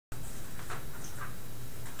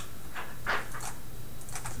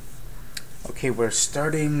Okay, we're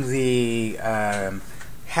starting the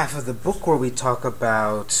half of the book where we talk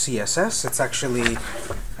about CSS. It's actually,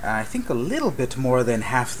 I think, a little bit more than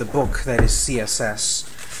half the book that is CSS.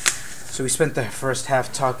 So we spent the first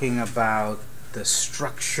half talking about the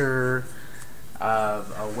structure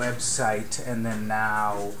of a website, and then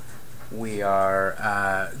now we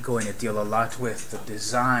are going to deal a lot with the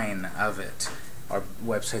design of it. Our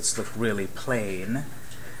websites look really plain.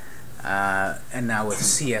 And now with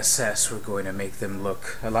CSS, we're going to make them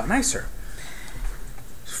look a lot nicer.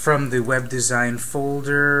 From the web design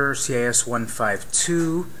folder,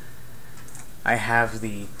 CIS152, I have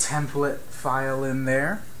the template file in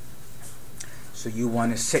there. So you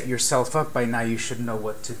want to set yourself up. By now you should know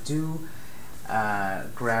what to do.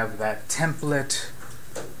 Grab that template,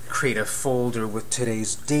 create a folder with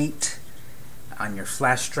today's date on your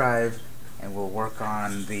flash drive, and we'll work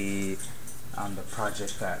on the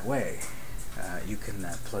project that way. You can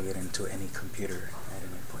plug it into any computer at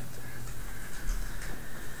any point there.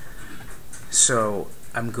 So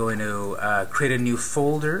I'm going to create a new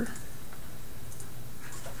folder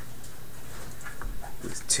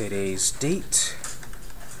with today's date.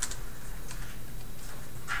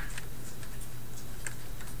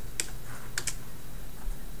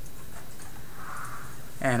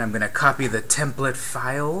 And I'm going to copy the template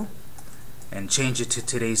file and change it to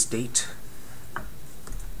today's date.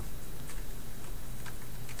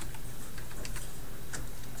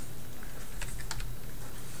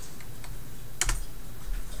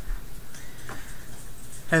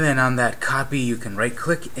 And then on that copy, you can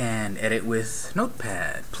right-click and edit with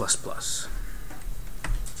Notepad++. So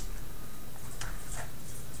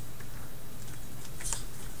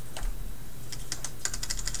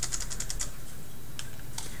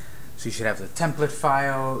you should have the template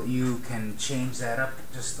file. You can change that up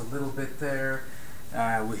just a little bit there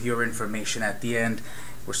with your information at the end.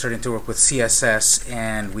 We're starting to work with CSS,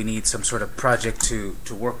 and we need some sort of project to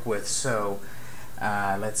work with. So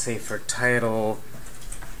let's say for title,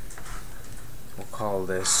 we'll call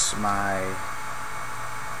this my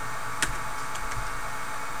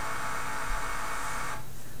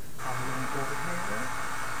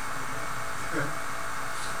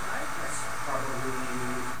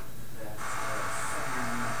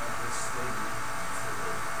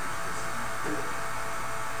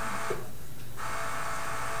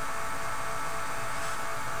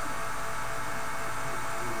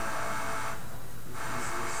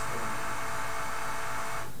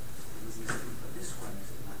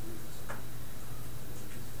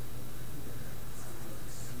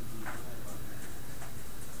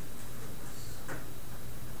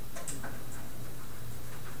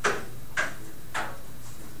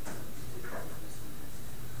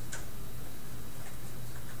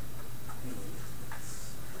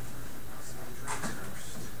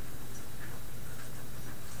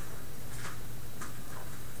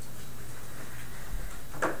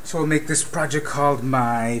So we'll make this project called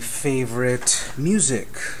My Favorite Music.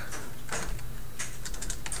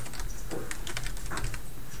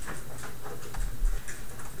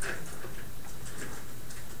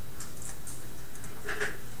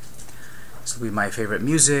 This will be My Favorite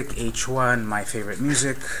Music, H1, My Favorite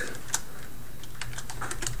Music.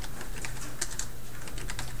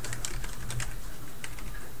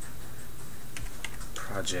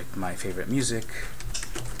 Project My Favorite Music.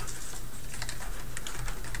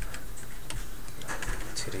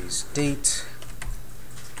 Today's date,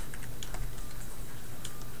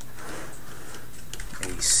 a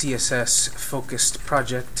CSS focused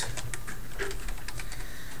project.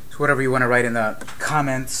 So whatever you want to write in the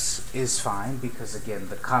comments is fine, because again,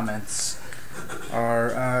 the comments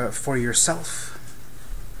are for yourself.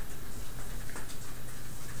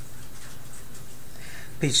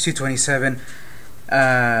 Page 227.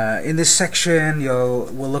 In this section,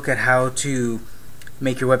 we'll look at how to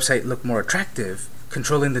make your website look more attractive,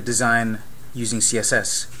 controlling the design using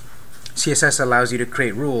CSS. CSS allows you to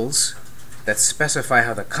create rules that specify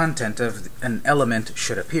how the content of an element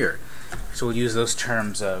should appear. So we'll use those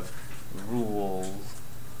terms of rule,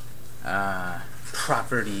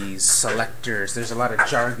 properties, selectors. There's a lot of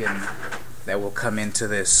jargon that will come into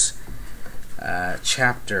this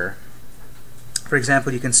chapter. For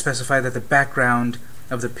example, you can specify that the background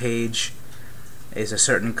of the page is a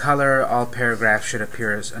certain color, all paragraphs should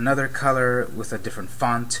appear as another color with a different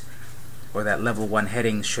font, or that level 1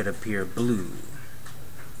 headings should appear blue.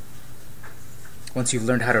 Once you've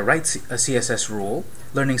learned how to write a CSS rule,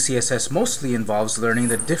 learning CSS mostly involves learning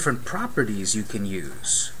the different properties you can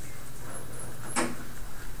use.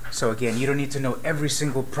 So again, you don't need to know every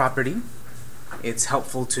single property. It's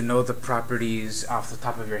helpful to know the properties off the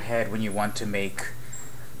top of your head when you want to make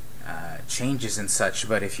changes and such,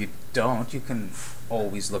 but if you don't, you can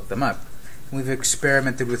always look them up. We've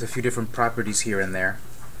experimented with a few different properties here and there.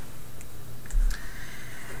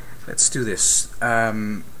 Let's do this.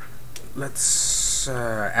 Let's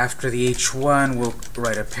after the H1, we'll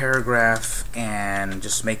write a paragraph and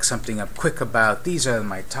just make something up quick about these are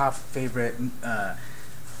my top favorite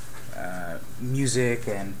music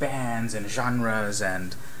and bands and genres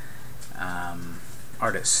and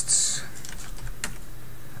artists.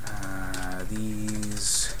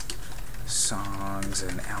 These songs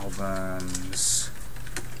and albums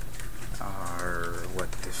are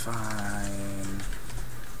what define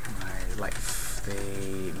my life.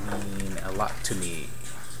 They mean a lot to me.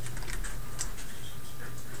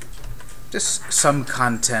 Just some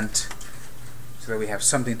content so that we have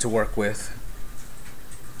something to work with.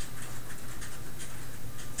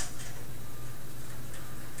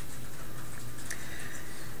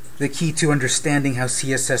 The key to understanding how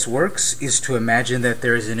CSS works is to imagine that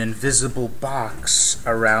there is an invisible box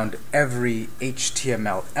around every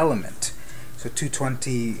HTML element. So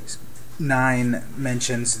 229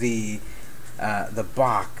 mentions the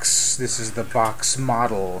box. This is the box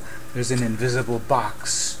model. There's an invisible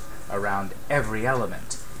box around every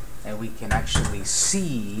element, and we can actually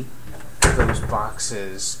see those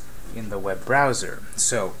boxes in the web browser.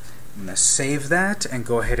 So I'm going to save that and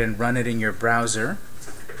go ahead and run it in your browser.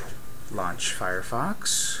 Launch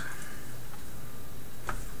Firefox.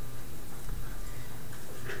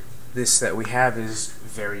 This that we have is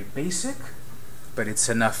very basic, but it's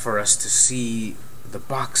enough for us to see the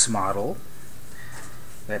box model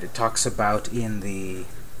that it talks about in the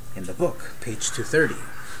book, page 230.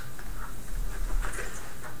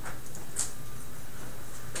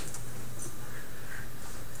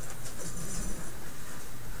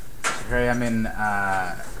 So here I am in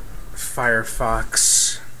Firefox.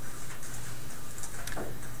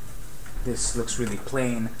 This looks really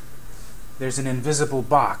plain. There's an invisible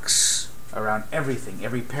box around everything,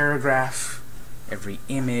 every paragraph, every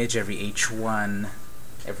image, every H1,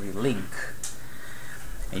 every link.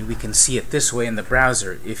 And we can see it this way in the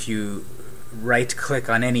browser. If you right-click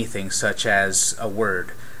on anything, such as a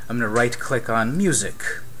word, I'm going to right-click on music.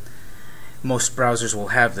 Most browsers will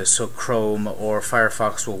have this, so Chrome or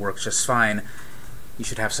Firefox will work just fine. You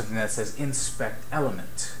should have something that says Inspect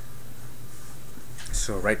Element.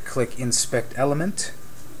 So right-click Inspect Element.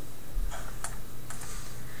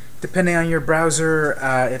 Depending on your browser,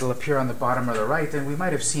 it'll appear on the bottom or the right, and we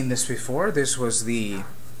might have seen this before. This was the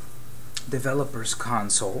developer's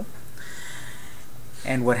console.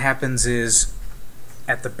 And what happens is,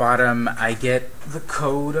 at the bottom, I get the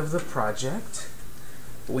code of the project.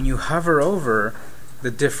 When you hover over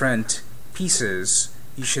the different pieces,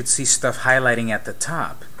 you should see stuff highlighting at the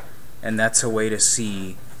top. And that's a way to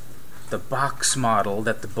see the box model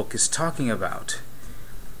that the book is talking about.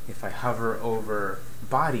 If I hover over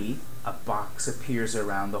body, a box appears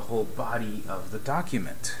around the whole body of the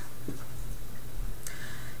document.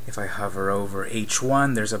 If I hover over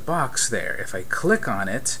H1, there's a box there. If I click on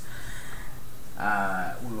it,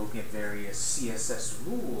 we will get various CSS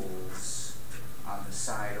rules on the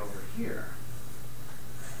side over here.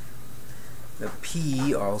 The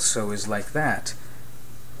P also is like that.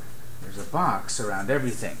 There's a box around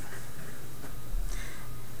everything.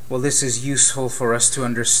 Well, this is useful for us to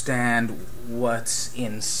understand what's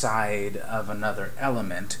inside of another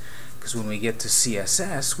element, because when we get to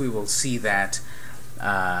CSS, we will see that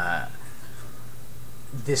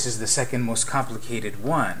this is the second most complicated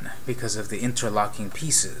one because of the interlocking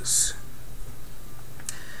pieces.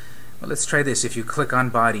 Well, let's try this. If you click on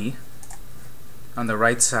body, on the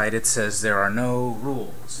right side it says there are no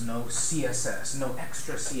rules, no CSS, no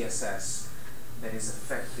extra CSS that is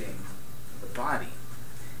affecting the body.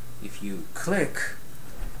 If you click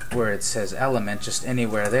where it says element, just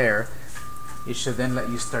anywhere there, it should then let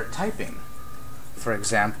you start typing. For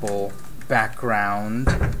example,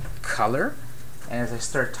 background color, and as I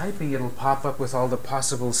start typing, it'll pop up with all the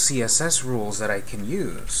possible CSS rules that I can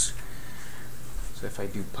use. So if I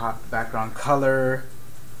do pop background color,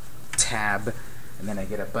 tab, and then I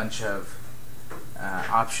get a bunch of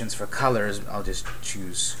options for colors, I'll just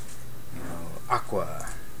choose, aqua.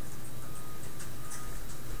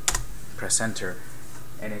 Press enter,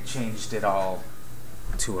 and it changed it all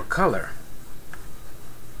to a color.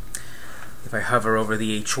 If I hover over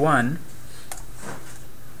the H1,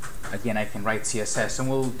 again I can write CSS, and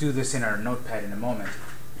we'll do this in our notepad in a moment.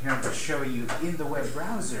 Here I'm going to show you in the web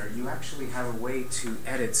browser you actually have a way to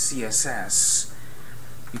edit CSS.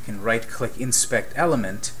 You can right-click Inspect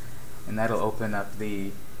Element, and that'll open up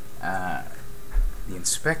the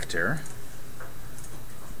inspector.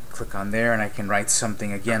 Click on there, and I can write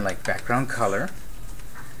something again like background color.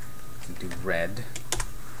 I can do red.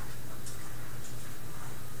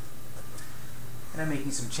 And I'm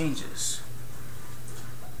making some changes.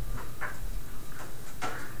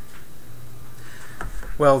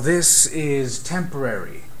 Well, this is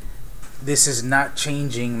temporary. This is not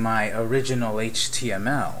changing my original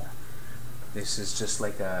HTML. This is just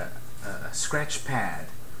like a scratch pad.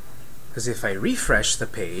 Because if I refresh the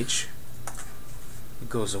page, it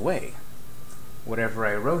goes away. Whatever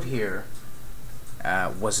I wrote here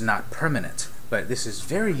was not permanent. But this is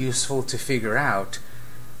very useful to figure out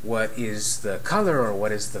what is the color, or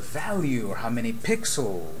what is the value, or how many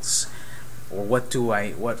pixels, or what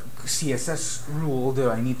CSS rule do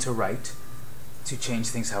I need to write to change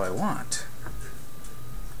things how I want.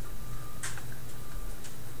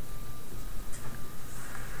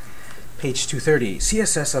 Page 230.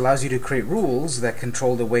 CSS allows you to create rules that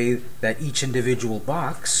control the way that each individual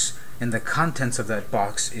box and the contents of that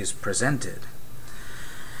box is presented.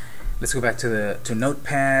 Let's go back to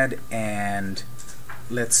Notepad, and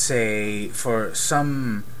let's say for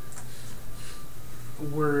some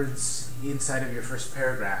words inside of your first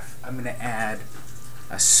paragraph, I'm going to add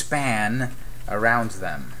a span around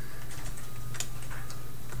them.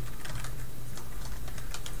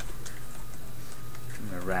 I'm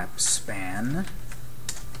going to wrap span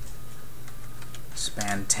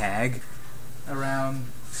tag around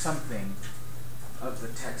something of the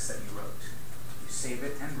text that you wrote. You save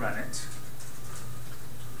it and run it,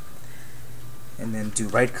 and then do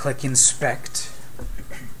right-click inspect,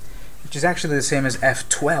 which is actually the same as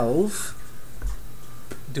F12,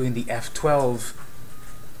 doing the F12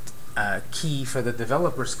 key for the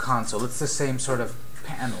developer's console. It's the same sort of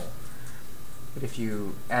panel. But if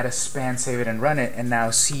you add a span, save it, and run it, and now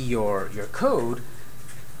see your code,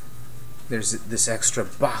 there's this extra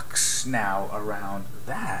box now around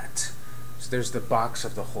that. So there's the box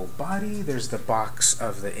of the whole body, there's the box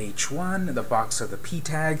of the H1, the box of the P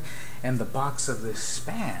tag, and the box of the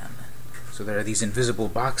span. So there are these invisible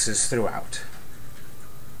boxes throughout.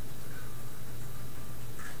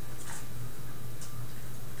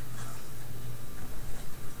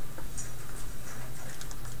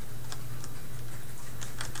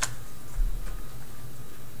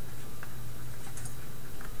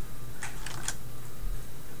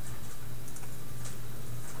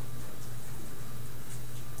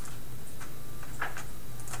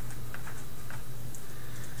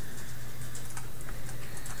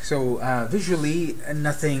 So visually,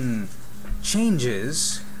 nothing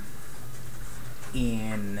changes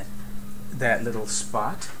in that little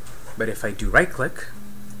spot, but if I do right-click,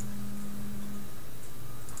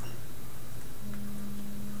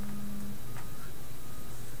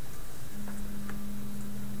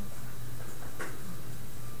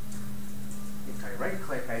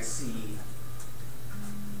 I see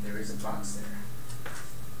there is a box there.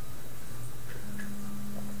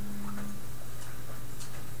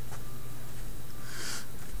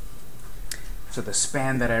 So the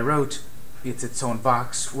span that I wrote, it's its own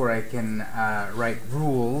box where I can write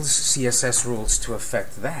rules, CSS rules, to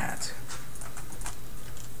affect that.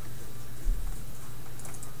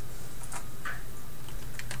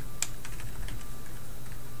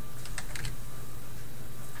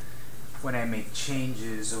 When I make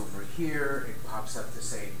changes over here, it pops up to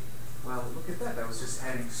say, well, look at that, I was just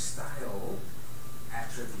adding style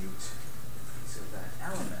attribute to that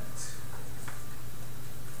element.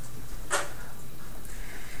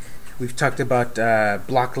 We've talked about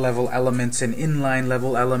block level elements and inline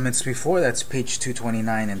level elements before. That's page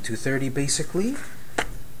 229 and 230 basically.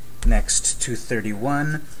 Next,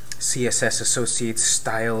 231, CSS associates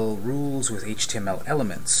style rules with HTML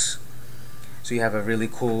elements. So you have a really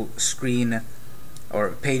cool screen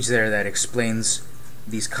or page there that explains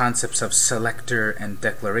these concepts of selector and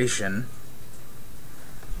declaration.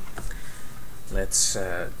 Let's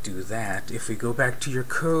do that. If we go back to your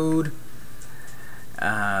code,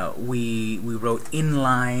 we wrote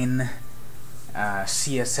inline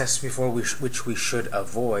CSS before, which we should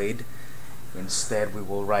avoid. Instead, we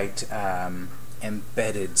will write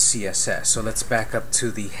embedded CSS. So let's back up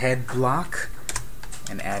to the head block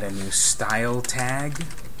and add a new style tag.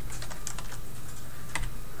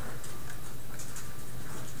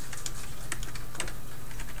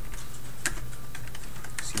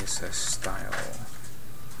 CSS style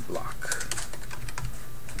block.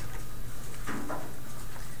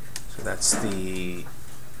 So that's the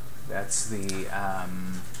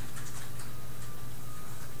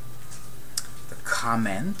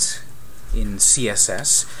comment in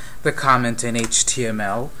CSS. The comment in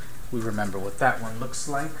HTML, we remember what that one looks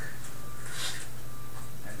like.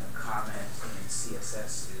 And the comment in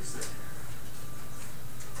CSS is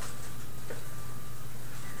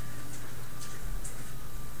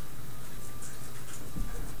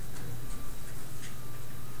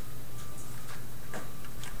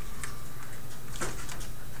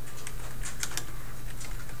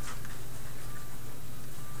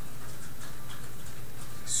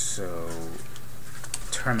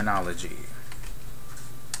terminology.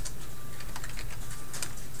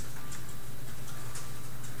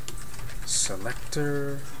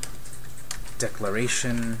 Selector,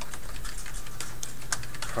 declaration,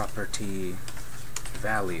 property,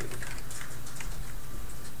 value.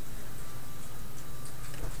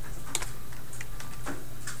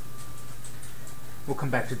 We'll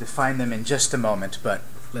come back to define them in just a moment, but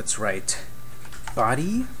let's write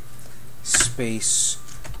body, space,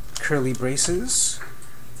 curly braces,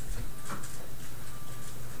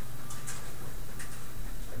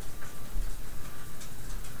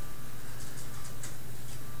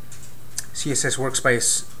 CSS works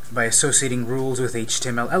by associating rules with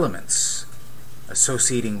HTML elements.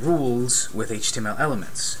 Associating rules with HTML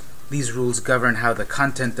elements. These rules govern how the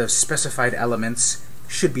content of specified elements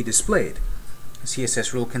should be displayed. A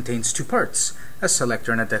CSS rule contains two parts, a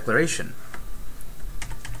selector and a declaration.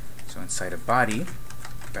 So inside a body,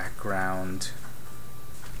 background,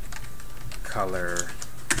 color,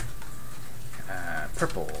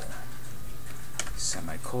 purple,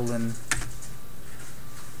 semicolon.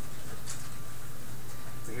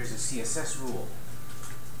 So here's a CSS rule.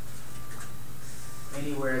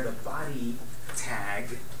 Anywhere the body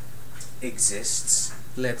tag exists,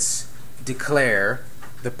 let's declare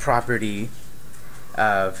the property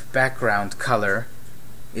of background color,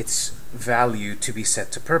 its value to be set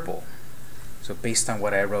to purple. So based on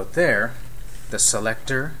what I wrote there, the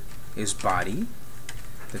selector is body,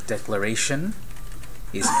 the declaration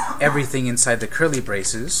is everything inside the curly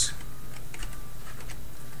braces,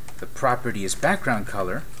 the property is background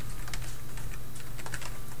color,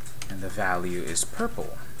 and the value is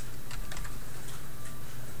purple.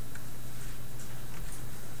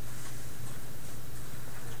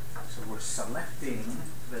 So we're selecting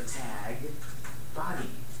the tag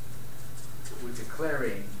body. We're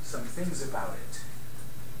declaring some things about it.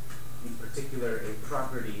 In particular, a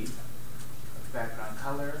property of background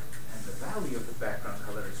color, and the value of the background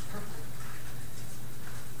color is purple.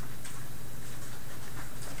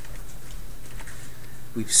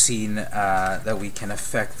 We've seen that we can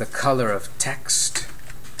affect the color of text.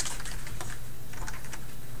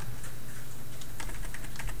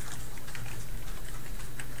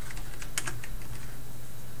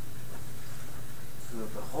 So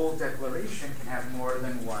the whole declaration can have more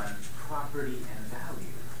than one property and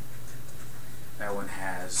value. That one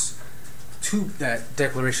has that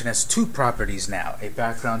declaration has two properties now, a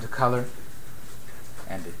background color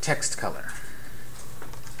and a text color.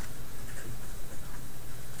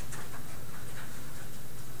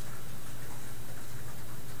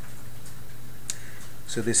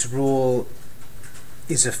 So this rule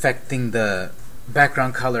is affecting the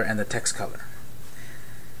background color and the text color.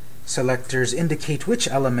 Selectors indicate which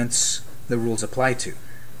elements the rules apply to.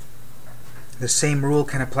 The same rule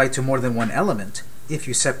can apply to more than one element if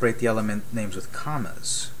you separate the element names with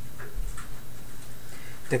commas.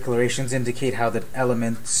 Declarations indicate how the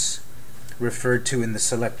elements referred to in the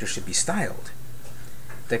selector should be styled.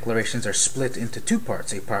 Declarations are split into two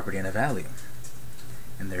parts, a property and a value.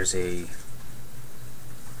 And there's a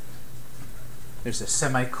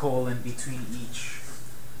semicolon between each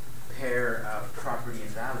pair of property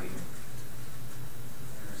and value.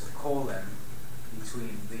 And there's a colon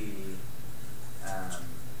between the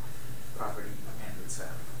property and its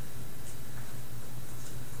value.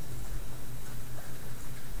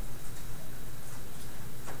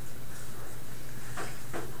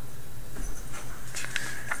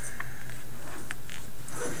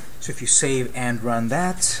 So if you save and run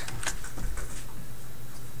that,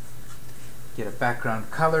 get a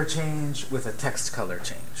background color change with a text color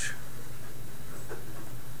change.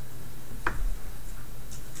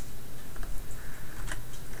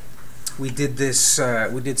 We did this.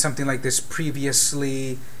 We did something like this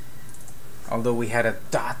previously, although we had a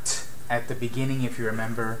dot at the beginning, if you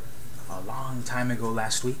remember, a long time ago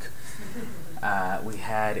last week. We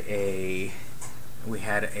had a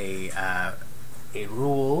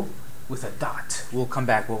rule with a dot. We'll come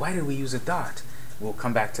back. Well, why did we use a dot? We'll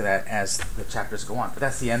come back to that as the chapters go on. But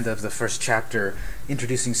that's the end of the first chapter,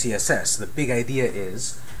 introducing CSS. The big idea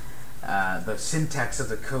is the syntax of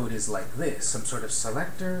the code is like this: some sort of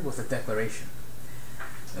selector with a declaration.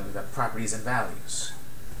 And we've got properties and values.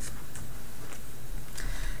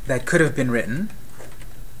 That could have been written,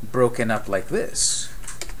 broken up like this.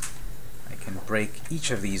 I can break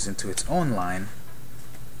each of these into its own line.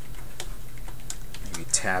 Maybe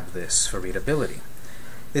tab this for readability.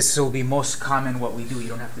 This will be most common what we do. You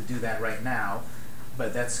don't have to do that right now,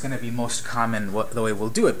 but that's going to be most common the way we'll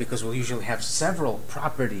do it, because we'll usually have several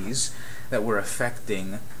properties that we're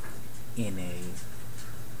affecting in a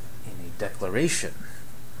declaration.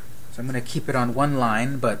 So I'm going to keep it on one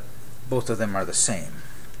line, but both of them are the same.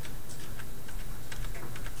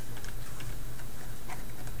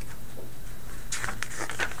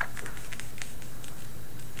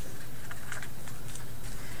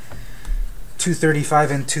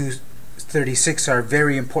 .235 and 236 are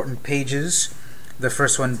very important pages. The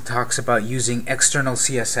first one talks about using external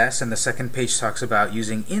CSS, and the second page talks about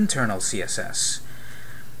using internal CSS,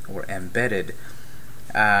 or embedded.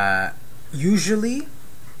 Usually,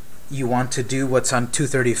 you want to do what's on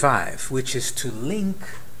 235, which is to link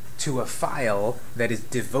to a file that is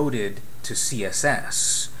devoted to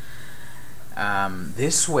CSS.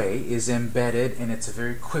 This way is embedded, and it's a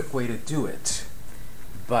very quick way to do it.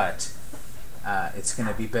 But it's going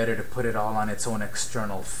to be better to put it all on its own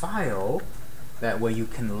external file. That way you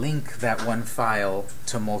can link that one file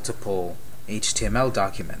to multiple HTML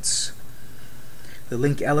documents. The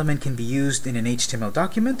link element can be used in an HTML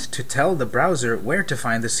document to tell the browser where to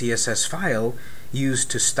find the CSS file used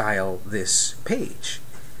to style this page.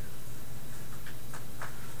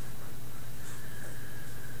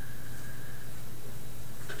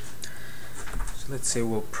 So let's say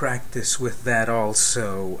we'll practice with that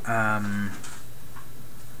also.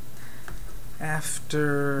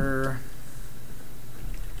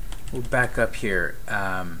 We'll back up here.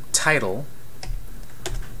 Title.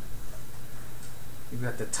 You've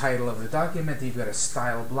got the title of the document, you've got a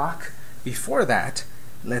style block. Before that,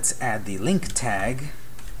 let's add the link tag.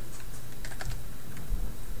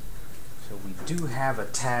 So we do have a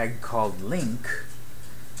tag called link,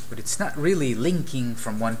 but it's not really linking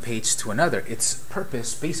from one page to another. Its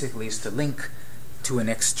purpose basically is to link to an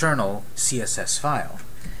external CSS file.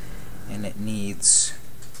 And it needs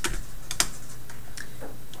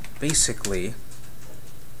basically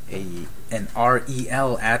an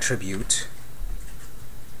REL attribute.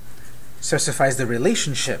 Specifies the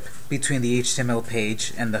relationship between the HTML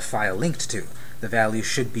page and the file linked to. The value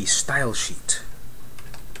should be style sheet.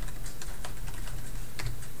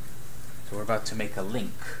 So we're about to make a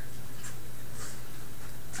link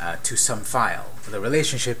to some file. The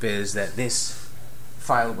relationship is that this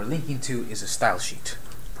file we're linking to is a style sheet.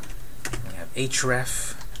 We have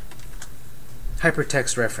href,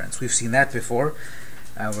 hypertext reference. We've seen that before.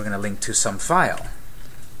 We're going to link to some file.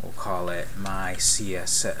 We'll call it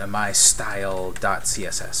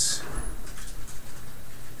mystyle.css.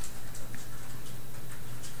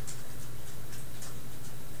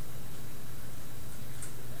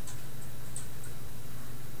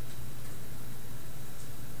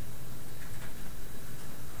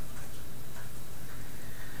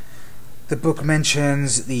 The book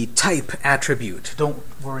mentions the type attribute. Don't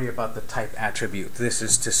worry about the type attribute. This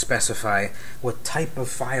is to specify what type of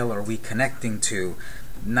file are we connecting to.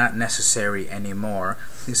 Not necessary anymore.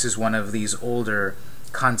 This is one of these older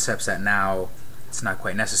concepts that now it's not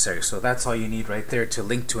quite necessary. So that's all you need right there to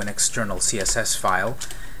link to an external CSS file.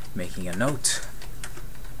 Making a note.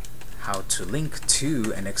 How to link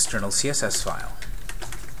to an external CSS file.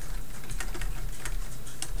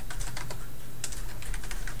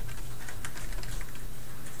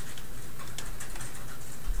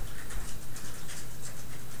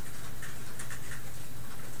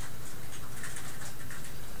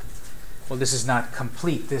 Well, this is not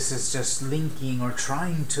complete. This is just linking or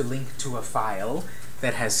trying to link to a file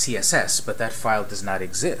that has CSS, but that file does not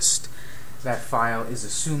exist. That file is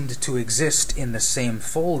assumed to exist in the same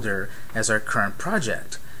folder as our current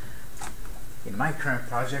project. In my current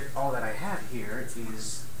project, all that I have here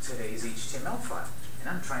is today's HTML file,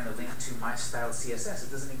 and I'm trying to link to my style CSS.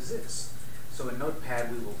 It doesn't exist. So in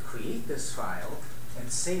Notepad, we will create this file and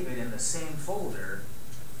save it in the same folder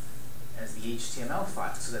as the HTML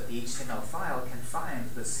file, so that the HTML file can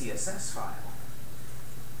find the CSS file.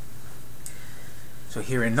 So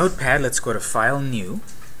here in Notepad, let's go to File, New.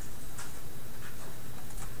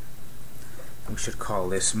 We should call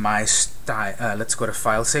this let's go to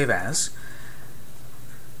File, Save As.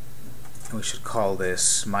 We should call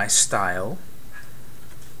this mystyle.css.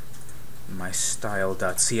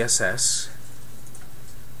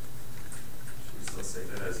 Still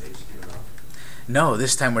save it as HTML. No,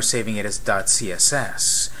 this time we're saving it as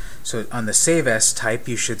 .css. So on the Save As type,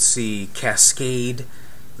 you should see Cascade,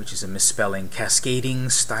 which is a misspelling, Cascading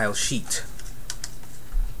Style Sheet. So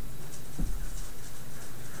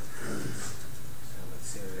let's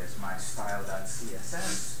save it as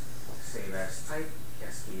mystyle.css, Save As type,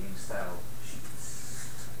 Cascading Style Sheet,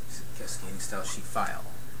 Cascading Style Sheet file.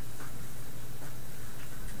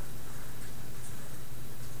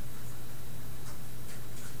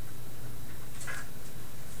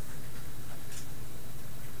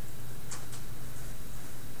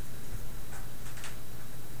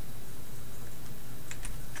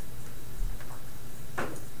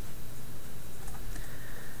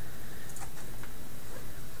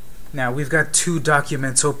 Now we've got two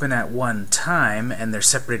documents open at one time and they're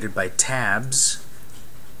separated by tabs,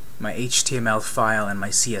 my HTML file and my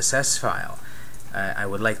CSS file. I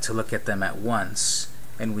would like to look at them at once,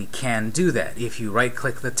 and we can do that. If you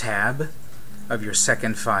right-click the tab of your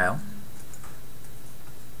second file,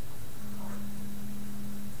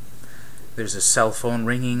 there's a cell phone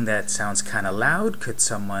ringing that sounds kind of loud. Could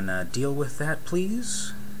someone deal with that,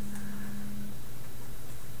 please?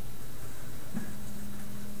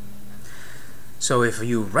 So if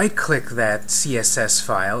you right-click that CSS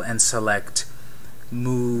file and select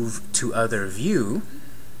Move to Other View,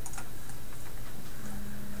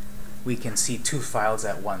 we can see two files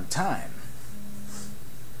at one time.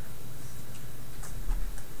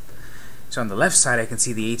 So on the left side I can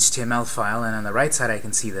see the HTML file, and on the right side I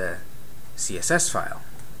can see the CSS file.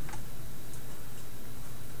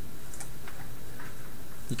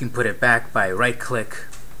 You can put it back by right-click,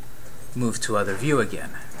 Move to Other View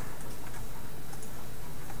again.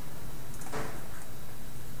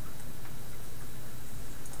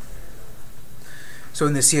 So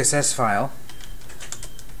in the CSS file,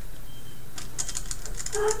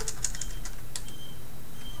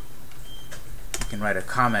 you can write a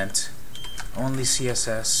comment, only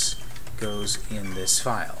CSS goes in this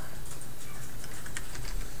file.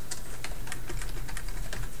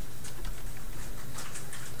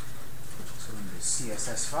 So in the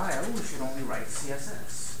CSS file, we should only write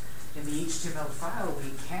CSS. In the HTML file,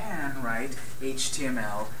 we can write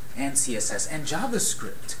HTML and CSS and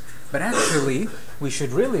JavaScript. But actually, we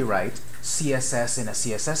should really write CSS in a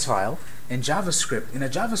CSS file and JavaScript in a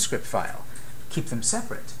JavaScript file. Keep them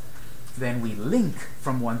separate. Then we link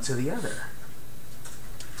from one to the other.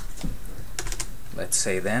 Let's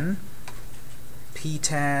say then, p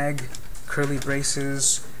tag, curly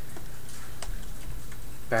braces,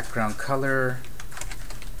 background color,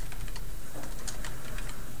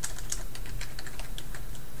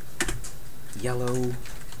 yellow,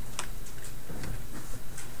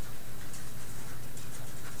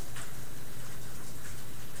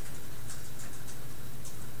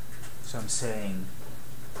 so I'm saying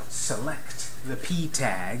select the p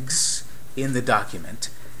tags in the document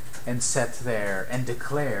and set their and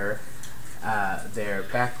declare their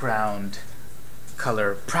background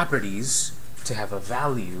color properties to have a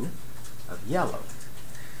value of yellow.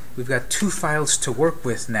 We've got two files to work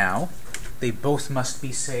with now. They both must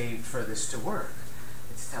be saved for this to work.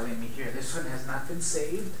 It's telling me here this one has not been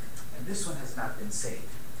saved and this one has not been saved.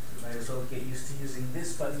 You might as well get used to using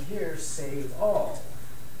this button here, Save All.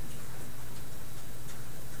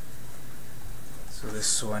 So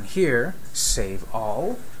this one here, Save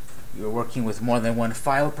All. You're working with more than one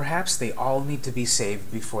file perhaps. They all need to be saved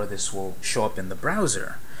before this will show up in the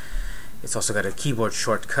browser. It's also got a keyboard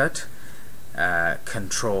shortcut,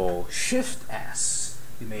 Control-Shift-S.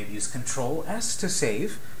 You may have used Control-S to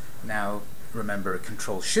save. Now remember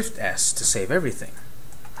Control-Shift-S to save everything.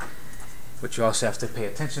 What you also have to pay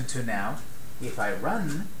attention to now, if I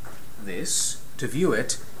run this to view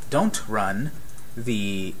it, don't run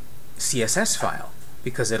the CSS file,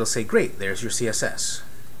 because it'll say, great, there's your CSS.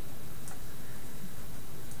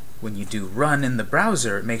 When you do run in the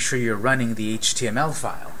browser, make sure you're running the HTML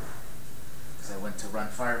file. Because I went to run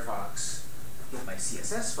Firefox, get my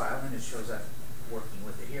CSS file, and it shows up working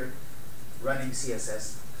with it here. Running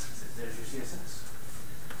CSS, there's your CSS.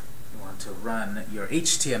 You want to run your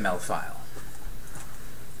HTML file.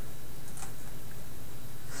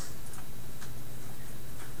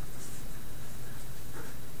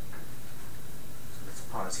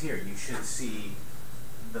 Pause here. You should see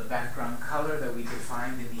the background color that we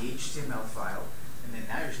defined in the HTML file, and then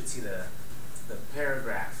now you should see the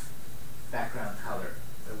paragraph background color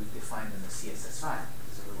that we defined in the CSS file.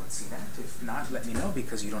 Does everyone see that? If not, let me know,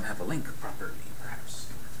 because you don't have a link properly, perhaps.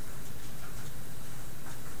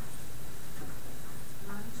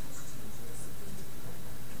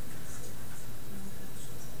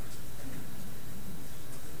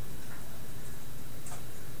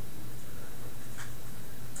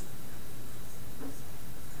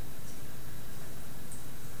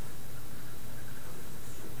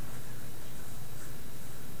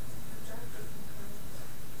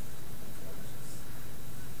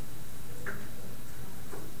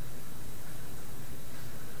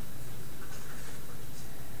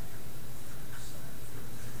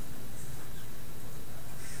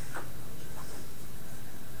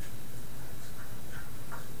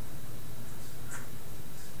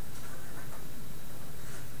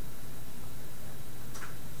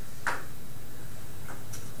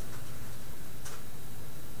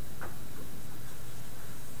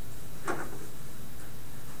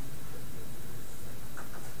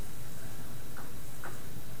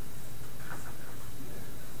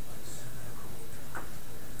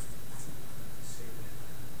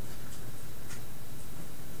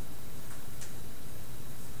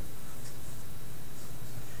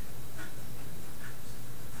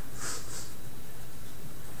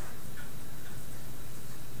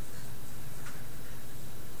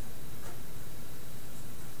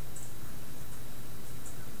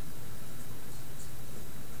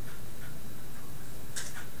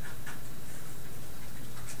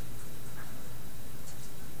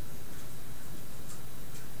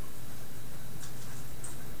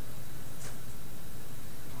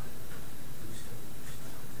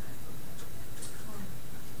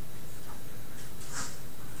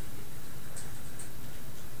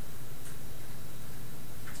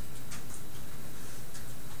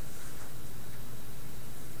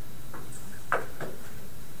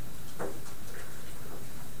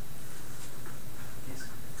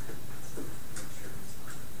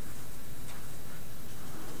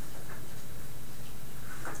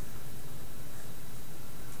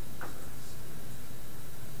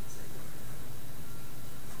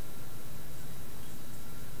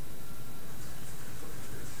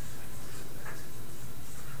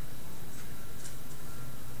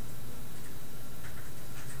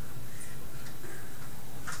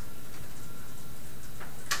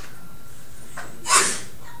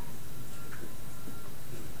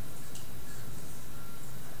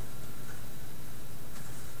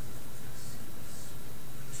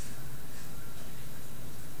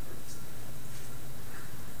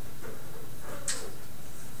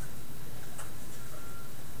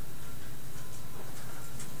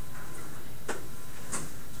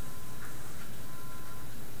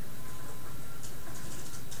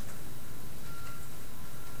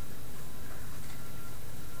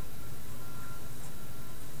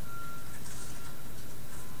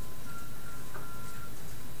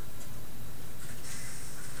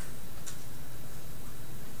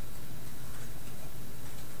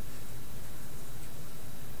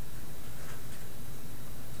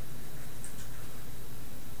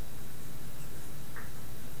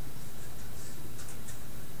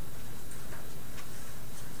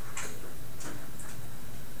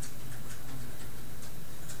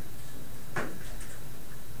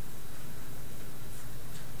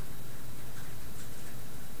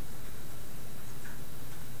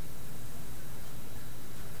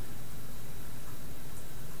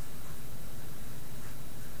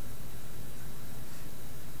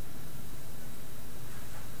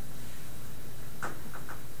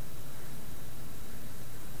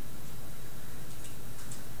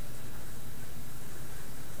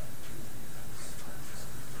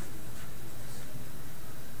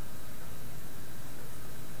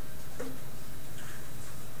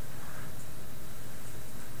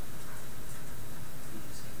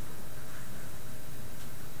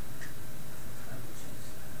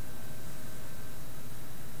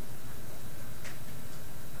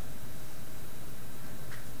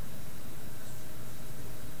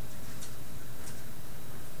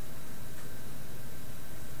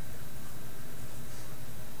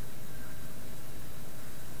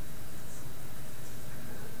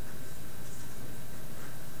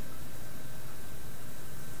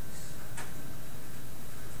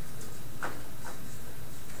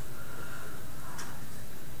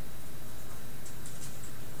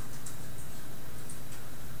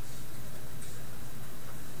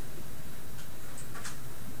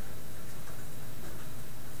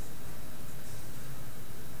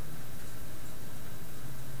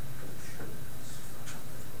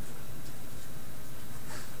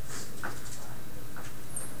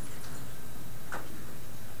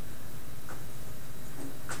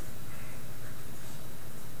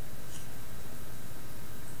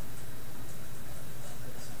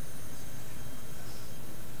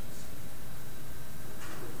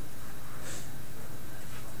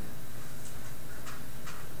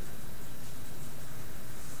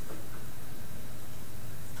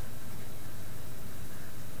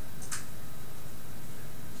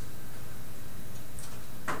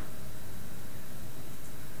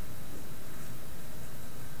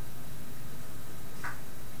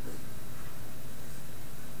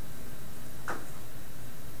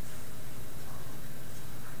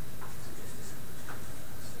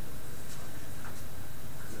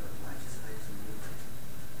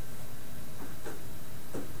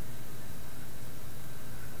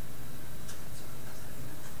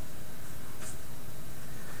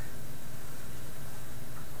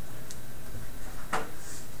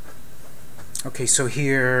 Okay, so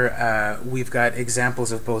here we've got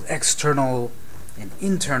examples of both external and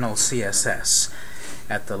internal CSS.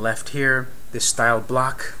 At the left here, this style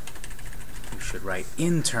block, we should write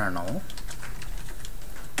internal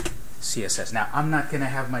CSS. Now, I'm not going to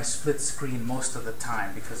have my split screen most of the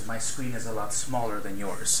time because my screen is a lot smaller than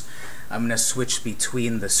yours. I'm going to switch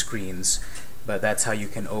between the screens, but that's how you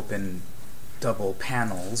can open double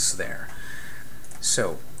panels there.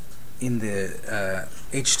 So, in the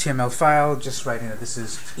HTML file, just writing that this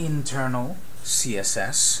is internal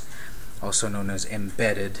CSS, also known as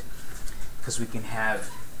embedded, because we can have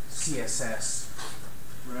CSS.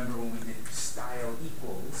 Remember when we did style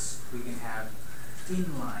equals, we can have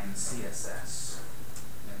inline CSS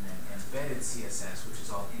and then embedded CSS, which is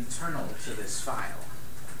all internal to this file.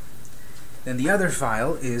 Then the other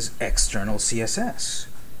file is external CSS.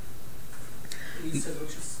 You said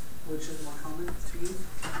which is more common to use?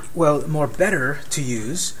 Well, more better to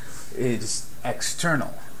use is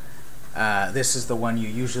external. This is the one you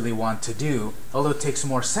usually want to do, although it takes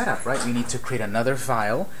more setup, right? We need to create another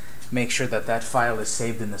file, make sure that that file is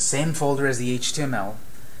saved in the same folder as the HTML,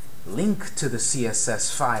 link to the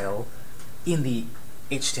CSS file in the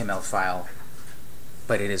HTML file,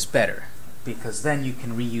 but it is better because then you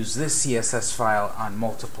can reuse this CSS file on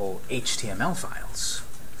multiple HTML files.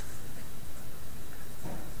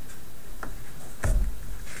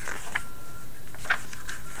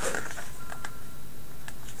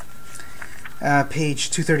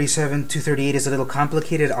 Page 237, 238 is a little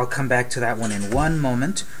complicated. I'll come back to that one in one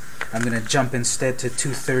moment. I'm going to jump instead to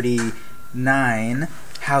 239,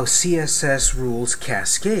 how CSS rules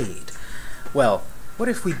cascade. Well, what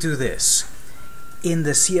if we do this? In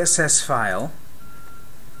the CSS file,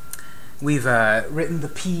 we've written the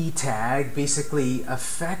P tag, basically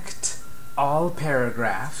affect all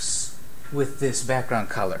paragraphs with this background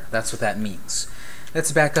color. That's what that means.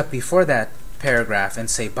 Let's back up before that paragraph and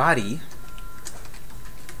say body,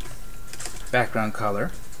 background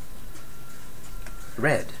color,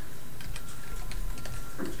 red.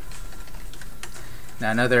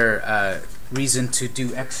 Now another reason to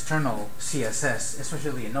do external CSS,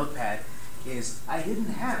 especially in Notepad, is I didn't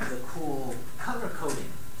have the cool color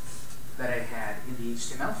coding that I had in the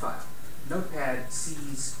HTML file. Notepad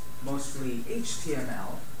sees mostly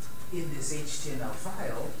HTML in this HTML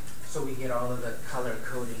file, so we get all of the color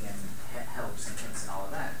coding and helps and hints and all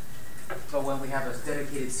of that. But when we have a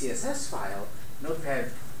dedicated CSS file,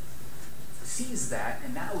 Notepad sees that,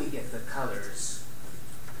 and now we get the colors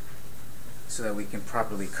so that we can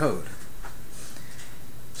properly code.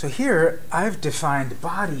 So here, I've defined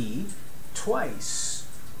body twice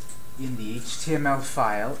in the HTML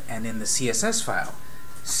file and in the CSS file.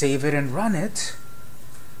 Save it and run it,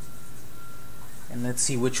 and let's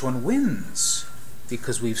see which one wins,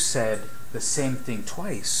 because we've said the same thing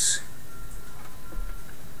twice.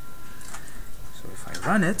 So if I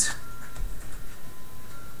run it,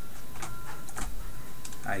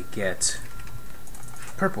 I get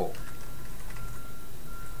purple.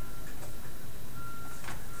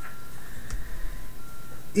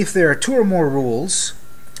 If there are two or more rules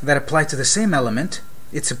that apply to the same element,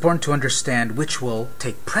 it's important to understand which will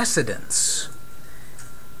take precedence.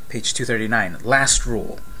 Page 239, last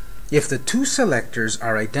rule. If the two selectors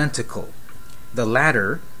are identical, the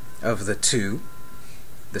latter of the two,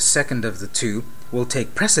 the second of the two, will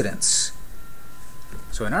take precedence.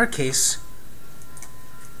 So in our case,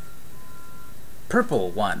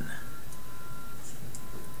 purple won.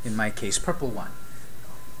 In my case, purple won.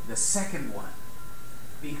 The second one,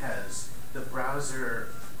 because the browser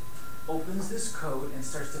opens this code and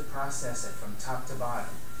starts to process it from top to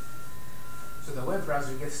bottom. So the web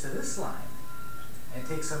browser gets to this line and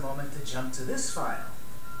takes a moment to jump to this file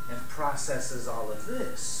and processes all of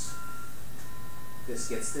this. This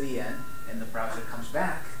gets to the end, and the browser comes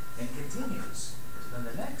back and continues. So then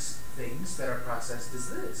the next things that are processed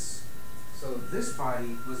is this. So this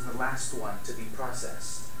body was the last one to be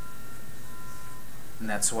processed. And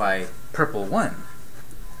that's why purple won.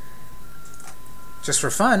 Just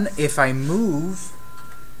for fun, if I move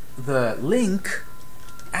the link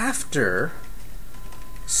after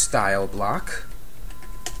style block,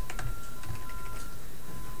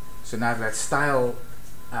 so now I've got style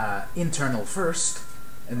internal first,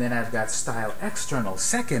 and then I've got style external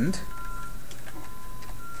second,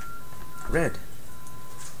 red.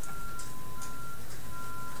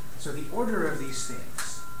 So the order of these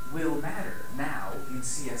things will matter now in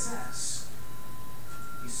CSS.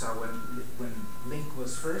 You saw when link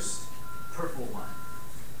was first, purple won.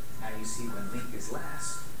 Now you see when link is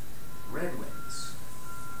last, red wins.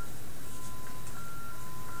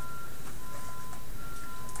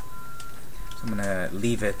 So I'm going to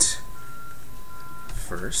leave it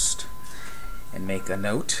first and make a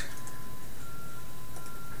note.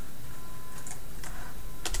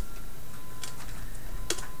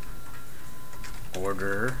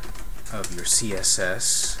 Order of your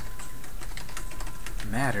CSS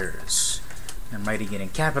matters. I'm writing it in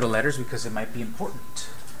capital letters because it might be important.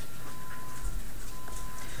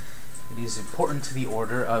 It is important to the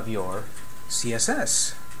order of your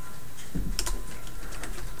CSS.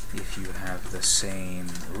 If you have the same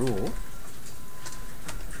rule,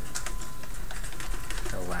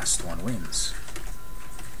 the last one wins.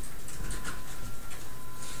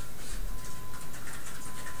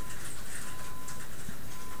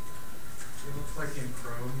 It looks like in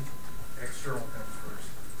Chrome, external comes first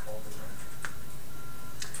all the time.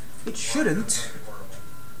 It shouldn't.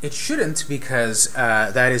 It shouldn't, because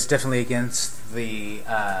that is definitely against the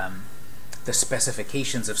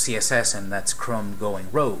specifications of CSS, and that's Chrome going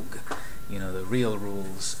rogue. You know, the real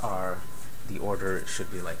rules are the order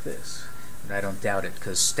should be like this. And I don't doubt it,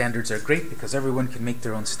 because standards are great because everyone can make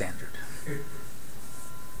their own standard.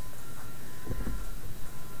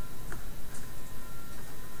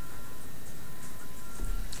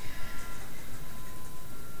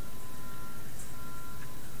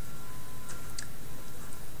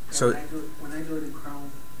 So when I do it in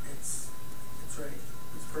Chrome, it's right.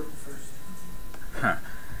 It's purple first. Huh.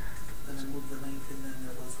 Then I move the link, and then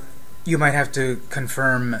it was right. You might have to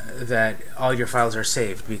confirm that all your files are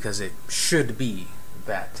saved, because it should be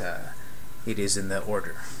that it is in the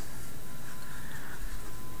order.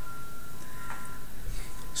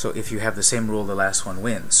 So if you have the same rule, the last one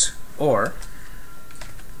wins. Or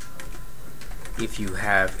if you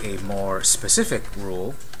have a more specific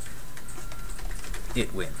rule,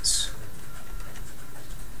 it wins.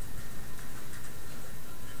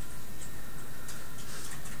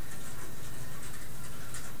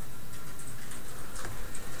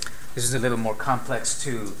 This is a little more complex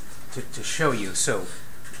to show you. So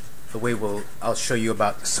the way I'll show you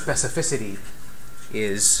about specificity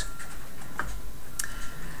is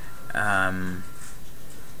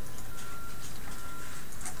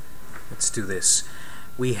let's do this.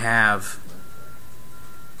 We have,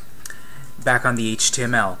 back on the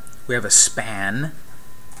HTML, we have a span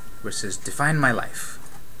where it says define my life.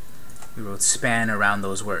 We wrote span around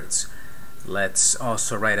those words. Let's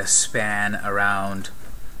also write a span around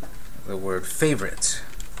the word favorite.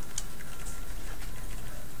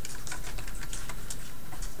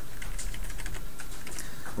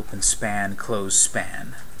 Open span, close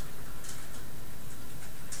span.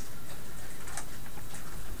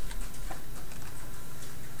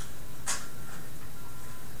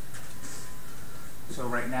 So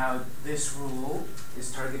right now, this rule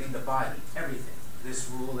is targeting the body, everything. This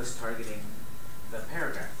rule is targeting the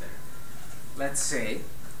paragraph there. Let's say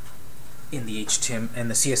in the HTML, in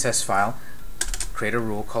the CSS file, create a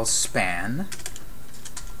rule called span.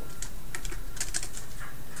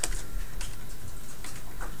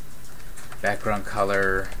 Background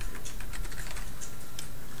color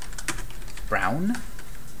brown.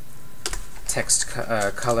 Text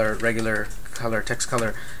color, regular color, text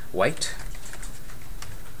color white.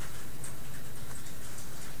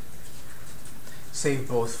 Save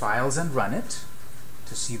both files and run it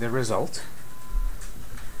to see the result.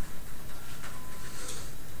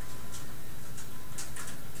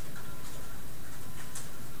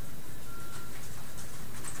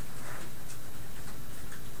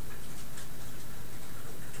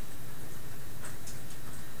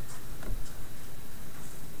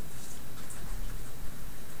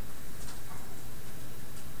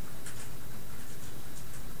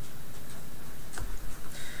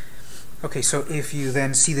 Okay, so if you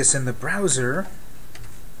then see this in the browser,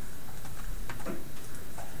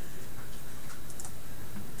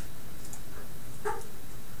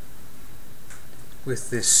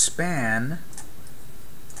 with this span,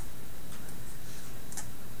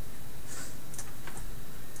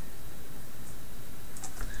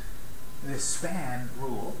 this span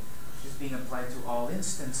rule is being applied to all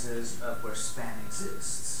instances of where span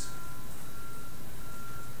exists.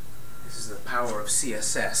 This is the power of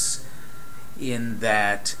CSS, in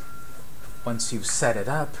that once you've set it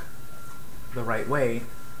up the right way,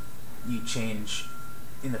 you change,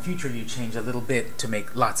 in the future you change a little bit to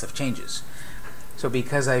make lots of changes. So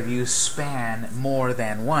because I've used span more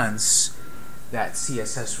than once, that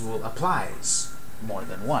CSS rule applies more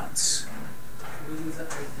than once. Can we use the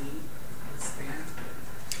ID in span?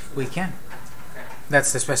 We can. Okay.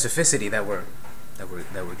 That's the specificity that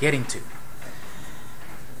we're getting to.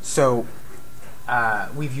 So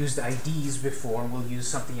we've used IDs before, and we'll use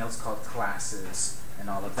something else called classes and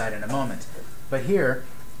all of that in a moment. But here,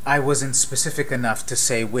 I wasn't specific enough to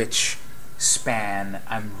say which span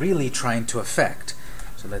I'm really trying to affect.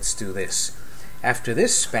 So let's do this. After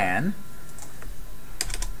this span,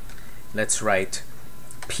 let's write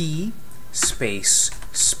P space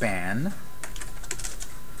span,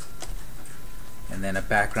 and then a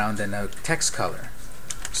background and a text color.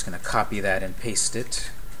 I'm just going to copy that and paste it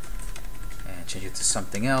and change it to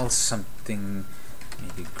something else, something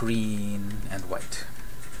maybe green and white.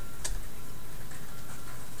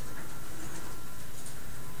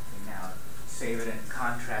 Okay, now save it and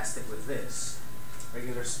contrast it with this.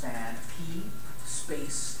 Regular span P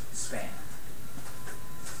space span.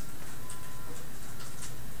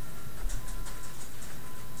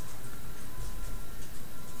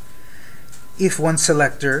 If one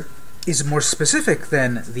selector is more specific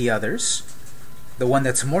than the others, the one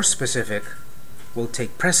that's more specific will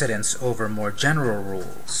take precedence over more general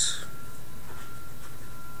rules.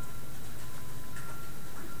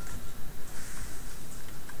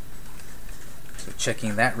 So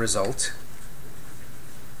checking that result,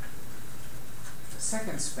 the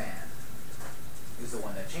second span is the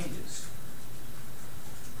one that changes.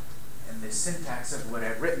 And the syntax of what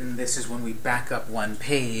I've written, this is when we back up one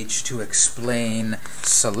page to explain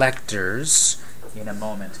selectors in a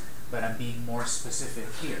moment, but I'm being more specific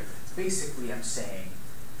here. Basically, I'm saying,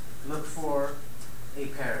 look for a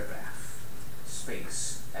paragraph,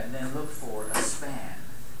 space, and then look for a span,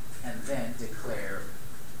 and then declare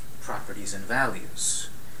properties and values.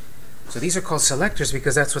 So these are called selectors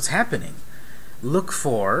because that's what's happening. Look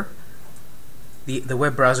for, the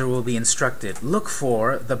web browser will be instructed, look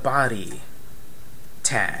for the body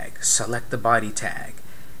tag, select the body tag,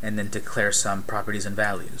 and then declare some properties and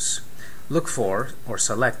values. Look for, or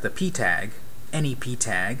select the p tag, any p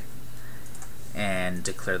tag, and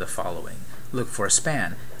declare the following. Look for a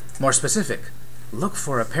span. More specific, look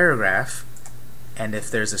for a paragraph, and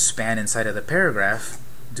if there's a span inside of the paragraph,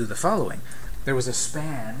 do the following. There was a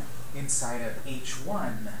span inside of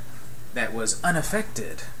H1 that was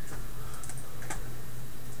unaffected.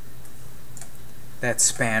 That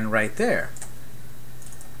span right there,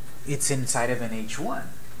 it's inside of an H1,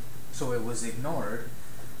 so it was ignored.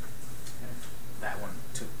 That one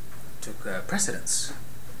took precedence.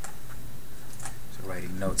 So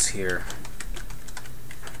writing notes here.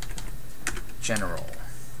 General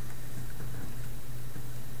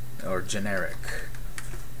or generic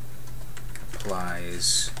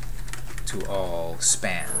applies to all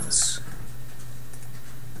spans.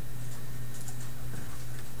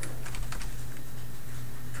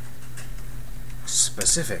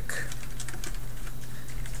 Specific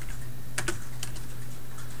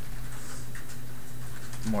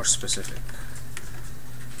more specific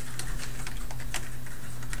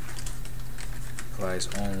applies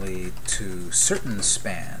only to certain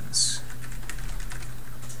spans.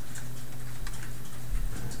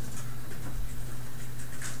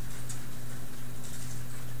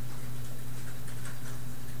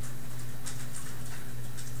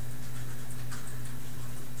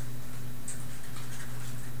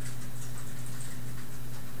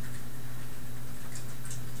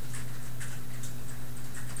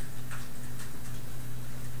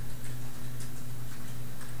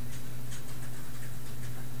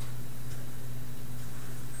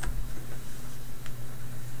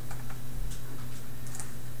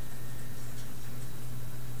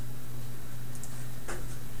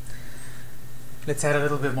 Let's add a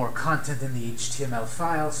little bit more content in the HTML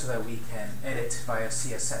file so that we can edit via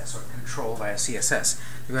CSS or control via CSS.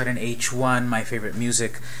 We've got an H1, my favorite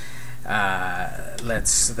music.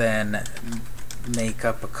 Let's then make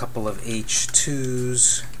up a couple of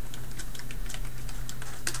H2s.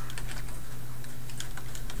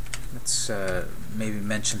 Let's maybe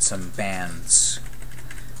mention some bands.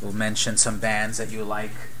 We'll mention some bands that you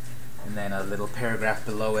like, and then a little paragraph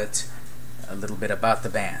below it, a little bit about the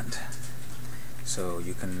band. So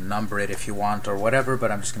you can number it if you want or whatever,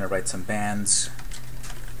 but I'm just going to write some bands,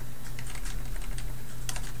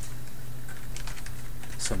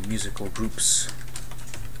 some musical groups.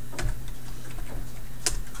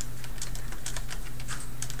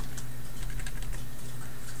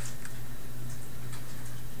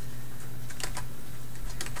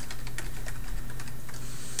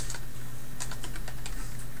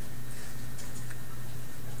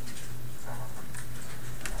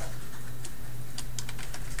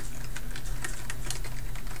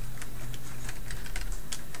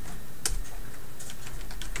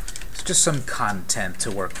 Just some content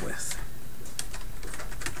to work with.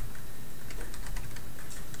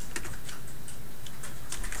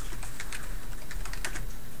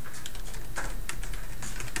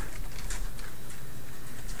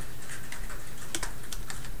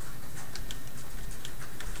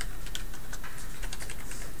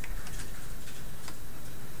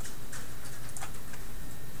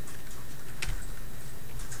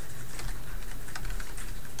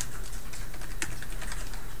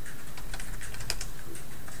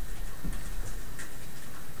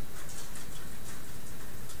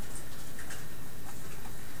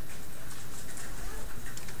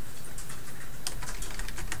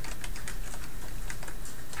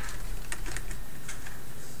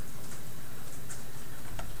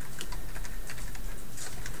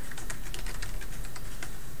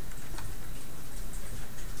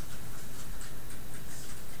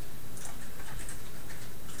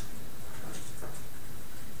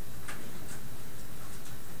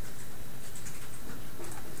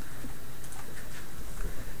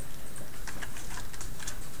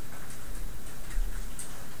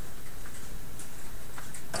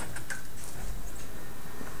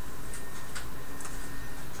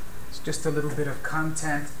 just a little bit of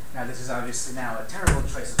content. Now this is obviously now a terrible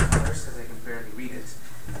choice of colors because I can barely read it.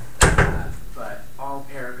 But all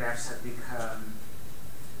paragraphs have become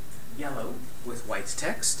yellow with white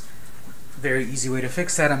text. Very easy way to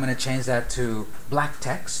fix that. I'm going to change that to black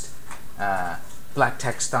text. Black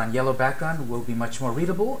text on yellow background will be much more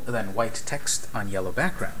readable than white text on yellow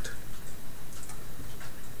background.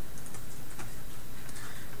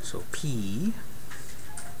 So P,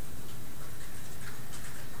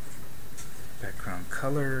 background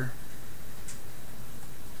color.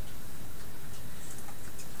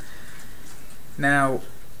 Now,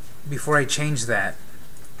 before I change that,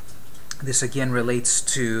 this again relates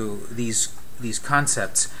to these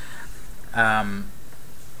concepts. I'm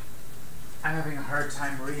having a hard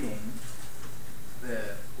time reading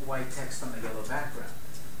the white text on the yellow background.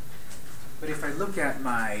 But if I look at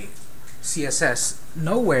my CSS,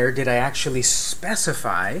 nowhere did I actually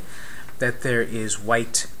specify that there is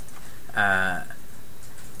white that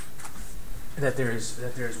there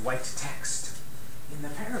is white text in the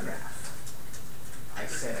paragraph. I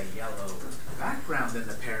said a yellow background in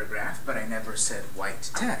the paragraph, but I never said white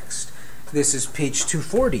text. This is page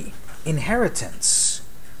 240, inheritance.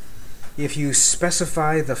 If you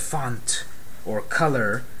specify the font or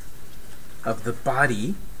color of the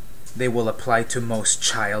body, they will apply to most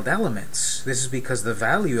child elements. This is because the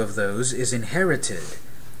value of those is inherited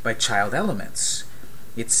by child elements.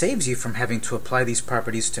 It saves you from having to apply these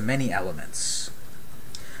properties to many elements.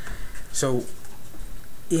 So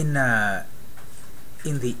in the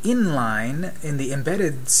inline, in the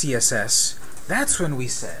embedded CSS, that's when we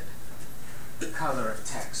said the color of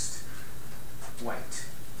text white.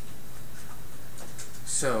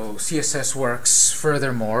 So CSS works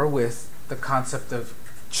furthermore with the concept of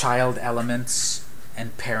child elements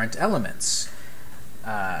and parent elements.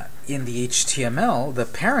 In the HTML, the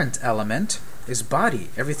parent element is body.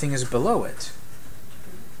 Everything is below it.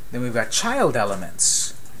 Then we've got child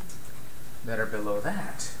elements that are below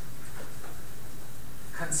that.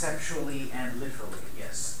 Conceptually and literally,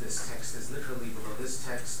 yes, this text is literally below this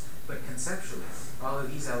text, but conceptually, all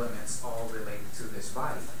of these elements all relate to this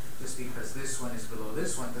body. Just because this one is below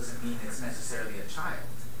this one doesn't mean it's necessarily a child.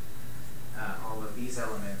 All of these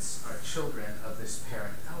elements are children of this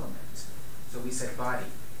parent element. So we said body,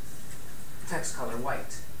 text color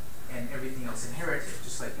white, and everything else inherited,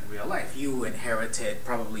 just like in real life. You inherited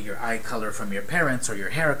probably your eye color from your parents, or your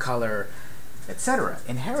hair color, etc.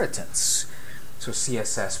 Inheritance. So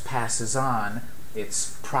CSS passes on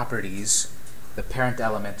its properties, the parent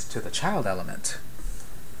element to the child element.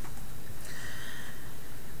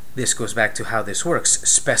 This goes back to how this works.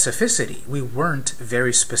 Specificity. We weren't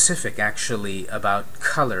very specific, actually, about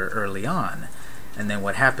color early on. And then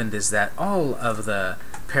what happened is that all of the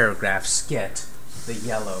paragraphs get the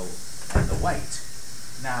yellow and the white.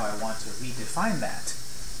 Now I want to redefine that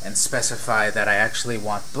and specify that I actually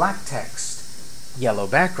want black text, yellow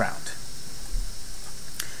background.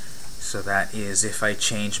 So that is if I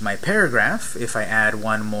change my paragraph, if I add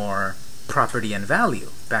one more property and value,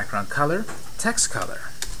 background color, text color.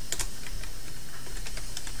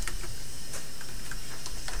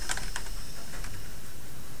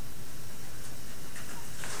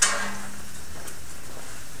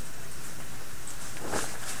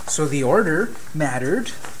 So the order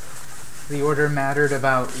mattered. The order mattered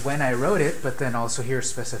about when I wrote it, but then also here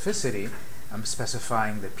specificity. I'm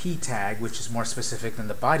specifying the P tag, which is more specific than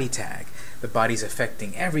the body tag. The body's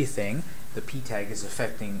affecting everything. The P tag is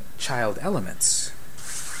affecting child elements.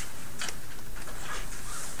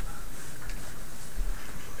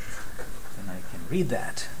 And I can read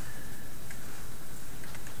that.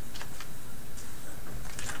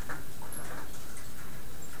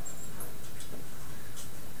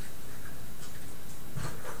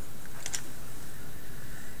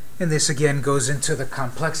 And this again goes into the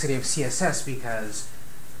complexity of CSS because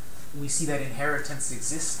we see that inheritance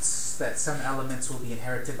exists, that some elements will be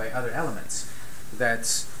inherited by other elements.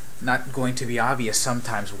 That's not going to be obvious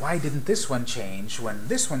sometimes. Why didn't this one change when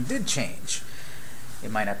this one did change?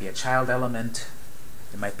 It might not be a child element.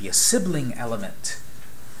 It might be a sibling element.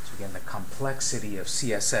 So again, the complexity of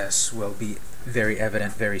CSS will be very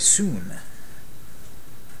evident very soon.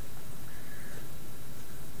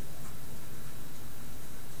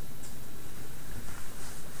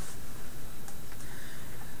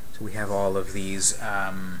 We have all of these,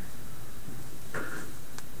 all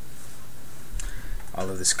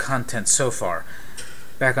of this content so far.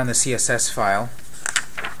 Back on the CSS file,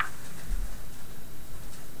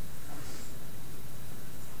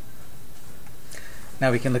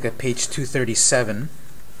 now we can look at page 237.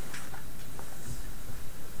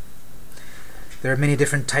 There are many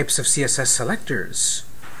different types of CSS selectors.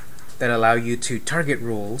 that allow you to target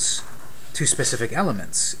rules to specific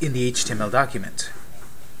elements in the HTML document.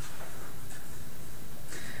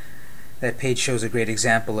 That page shows a great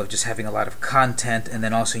example of just having a lot of content and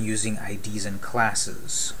then also using IDs and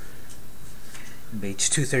classes. And page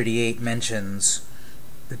 238 mentions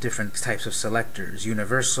the different types of selectors: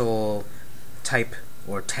 universal, type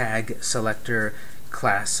or tag selector,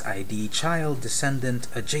 class ID, child, descendant,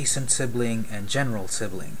 adjacent sibling, and general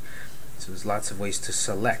sibling. So there's lots of ways to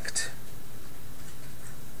select.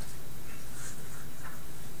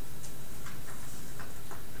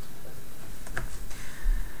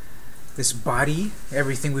 This body,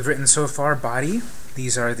 everything we've written so far, body,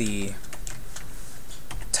 these are the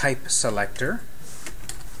type selector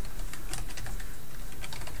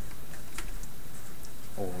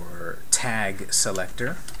or tag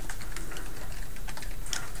selector,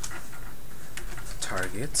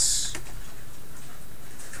 targets,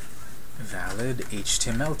 valid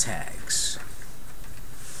HTML tags.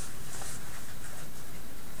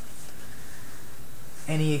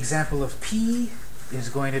 Any example of P is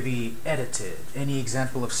going to be edited. Any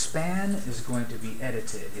example of span is going to be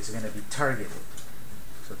edited, is going to be targeted.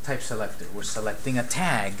 So type selector, we're selecting a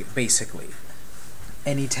tag, basically.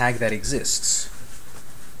 Any tag that exists.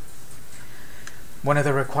 One of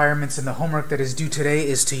the requirements in the homework that is due today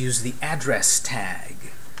is to use the address tag.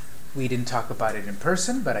 We didn't talk about it in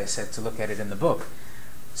person, but I said to look at it in the book.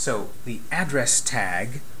 So the address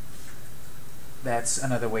tag, that's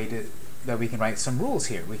another way that we can write some rules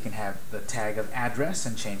here. We can have the tag of address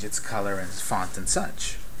and change its color and font and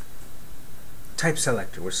such. Type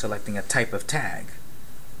selector, we're selecting a type of tag.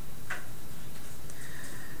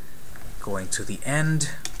 Going to the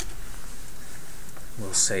end,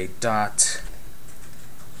 we'll say dot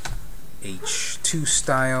h2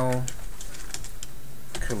 style,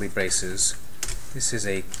 curly braces. This is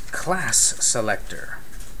a class selector.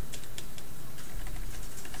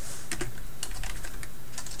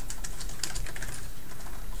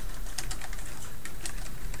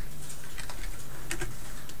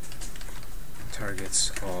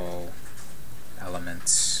 Targets all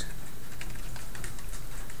elements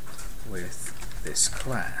with this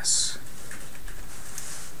class.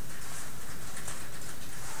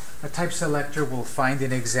 A type selector will find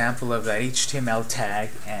an example of that HTML tag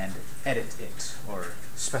and edit it or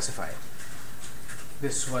specify it.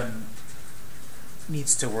 This one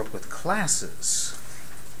needs to work with classes.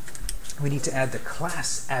 We need to add the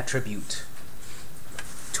class attribute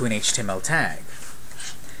to an HTML tag.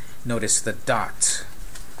 Notice the dot.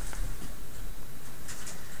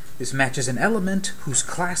 This matches an element whose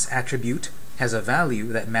class attribute has a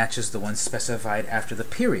value that matches the one specified after the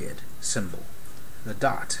period symbol, the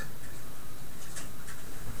dot.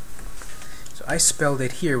 So I spelled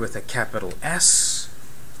it here with a capital S.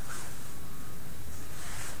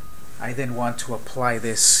 I then want to apply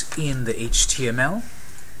this in the HTML.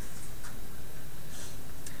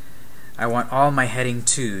 I want all my heading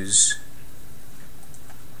 2s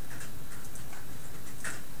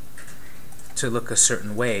to look a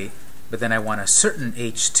certain way, but then I want a certain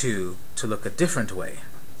H2 to look a different way.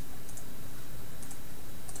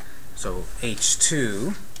 So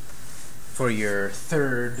H2 for your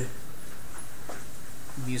third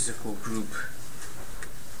musical group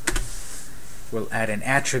will add an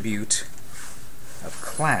attribute of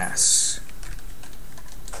class.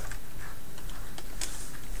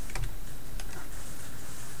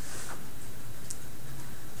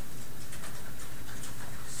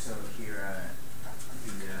 So here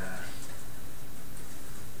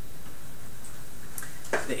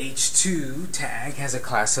the H2 tag has a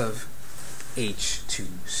class of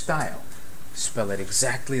H2 style. Spell it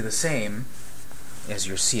exactly the same as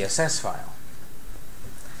your CSS file.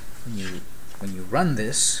 When you run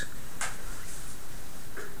this,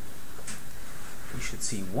 you should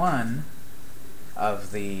see one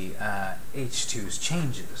of the H2's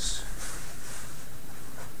changes.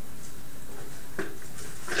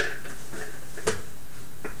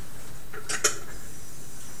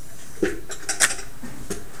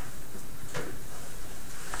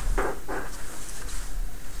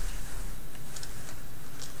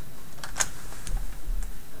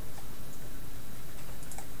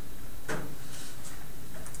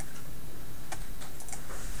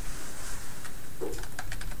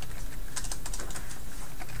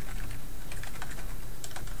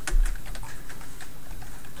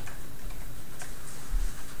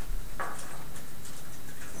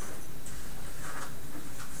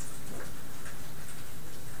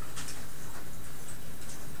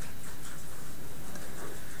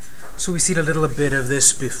 So we see a little bit of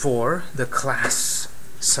this before, the class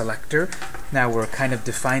selector. Now we're kind of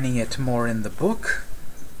defining it more in the book.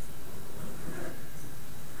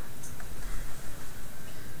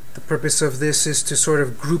 purpose of this is to sort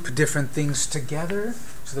of group different things together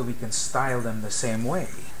so that we can style them the same way.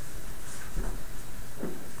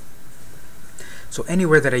 So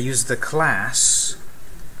anywhere that I use the class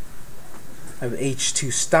of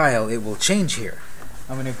h2style, it will change here.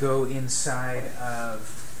 I'm going to go inside of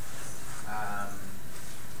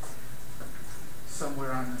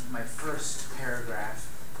somewhere on my first paragraph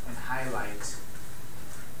and highlight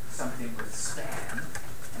something with span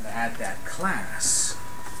and add that class.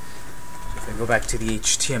 So if I go back to the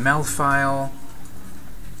HTML file,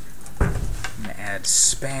 I'm going to add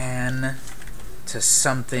span to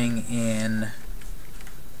something in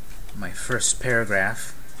my first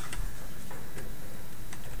paragraph.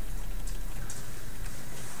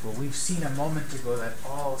 Well, we've seen a moment ago that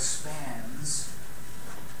all spans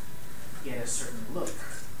get a certain look.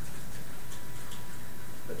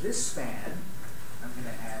 But this span, I'm going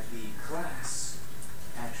to add the class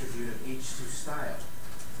attribute of h2style.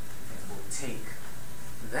 And we'll take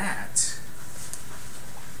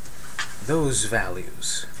those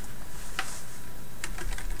values.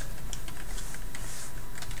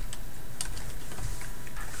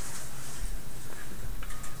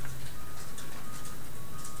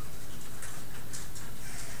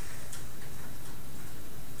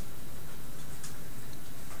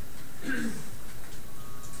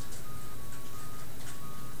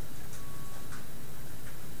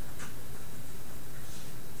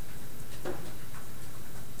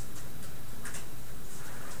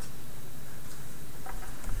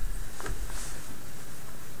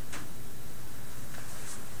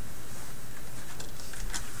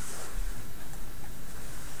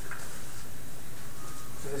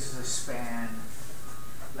 This is a span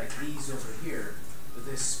like these over here, but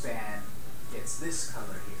this span gets this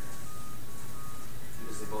color here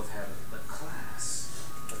because they both have the class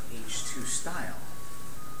of h2style.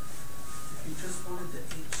 If you just wanted the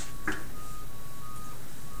H2s,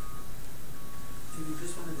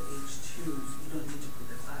 you don't need to put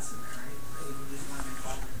the class in there, right? If you just wanted to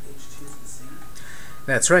call the H2s the same.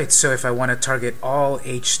 That's right. So if I want to target all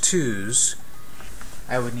h2s,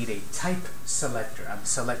 I would need a type selector. I'm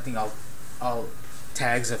selecting all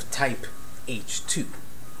tags of type h2. Okay.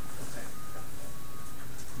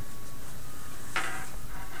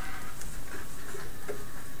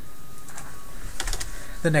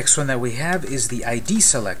 The next one that we have is the ID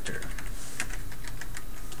selector.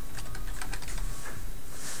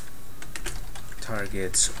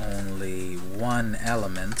 Targets only one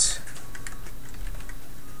element.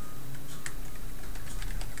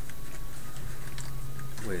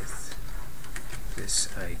 With this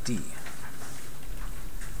ID.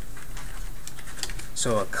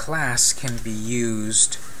 So a class can be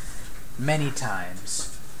used many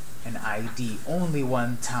times, an ID only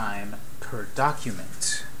one time per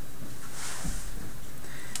document.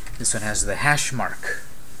 This one has the hash mark.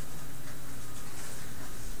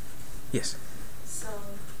 Yes? So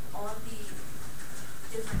all the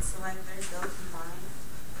different selectors, they'll combine?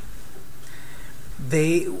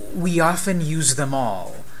 We often use them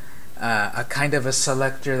all. A kind of a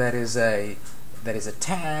selector that is a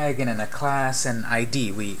tag and in a class and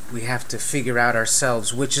ID. We have to figure out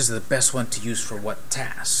ourselves which is the best one to use for what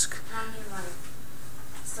task. I mean, like,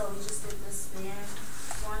 so we just did the span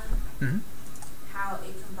one. Mm-hmm. How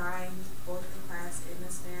it combined both the class and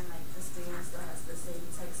the span. Like the span still has the same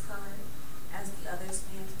text color as the other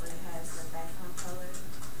spans, but it has the background color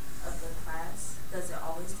of the class. Does it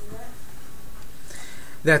always do that?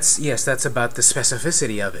 Yes, that's about the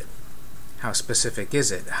specificity of it. How specific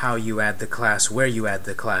is it? How you add the class, where you add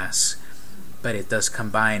the class. But it does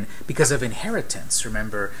combine because of inheritance.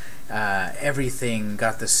 Remember, everything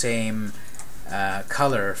got the same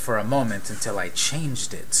color for a moment until I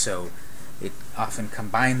changed it. So it often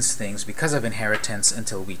combines things because of inheritance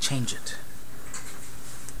until we change it.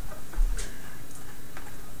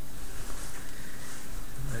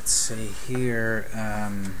 Let's say here,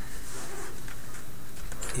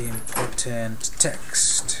 important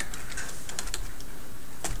text.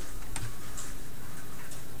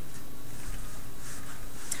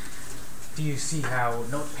 Do you see how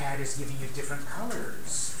Notepad is giving you different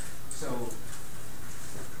colors? So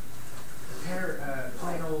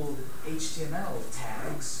plain old HTML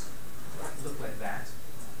tags look like that.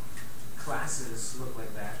 Classes look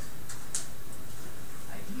like that.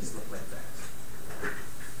 IDs look like that.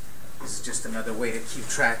 This is just another way to keep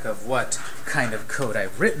track of what kind of code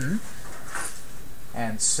I've written.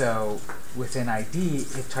 And so within ID,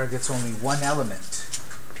 it targets only one element.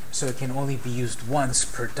 So it can only be used once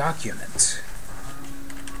per document.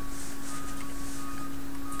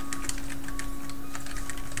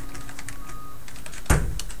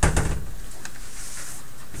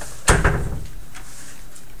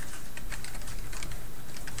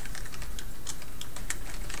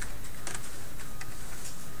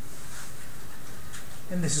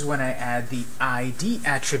 And this is when I add the ID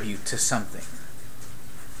attribute to something.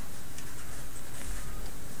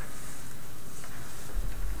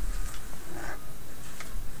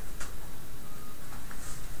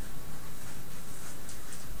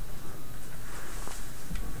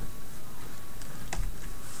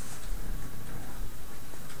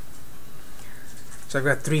 So I've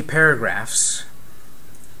got three paragraphs.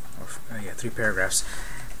 Three paragraphs.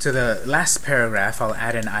 To the last paragraph, I'll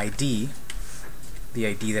add an ID, the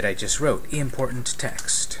ID that I just wrote, important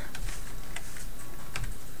text.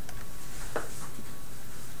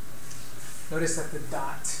 Notice that the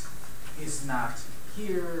dot is not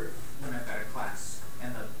here when I've got a class,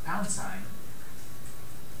 and the pound sign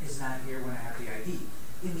is not here when I have the ID.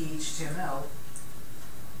 In the HTML,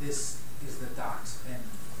 this is the dot, and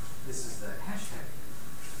this is the hashtag.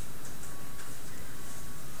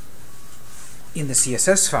 In the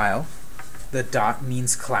CSS file, the dot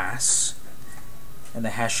means class, and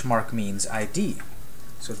the hash mark means ID.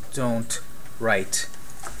 So don't write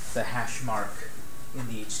the hash mark in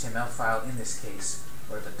the HTML file, in this case,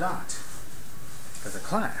 or the dot for the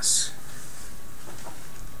class.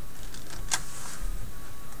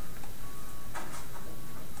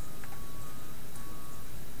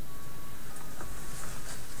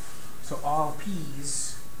 So all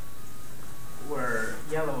P's were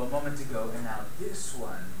yellow a moment ago, and now this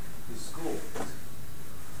one is gold.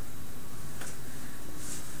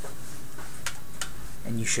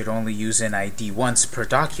 And you should only use an ID once per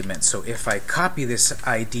document. So if I copy this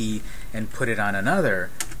ID and put it on another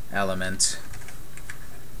element,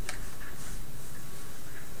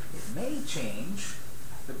 it may change.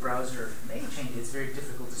 The browser may change. It's very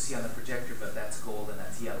difficult to see on the projector, but that's gold and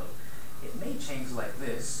that's yellow. It may change like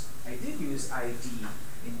this. I did use ID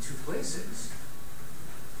in two places,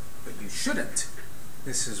 but you shouldn't.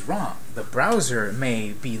 This is wrong. The browser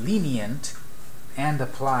may be lenient and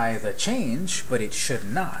apply the change, but it should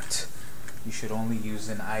not. You should only use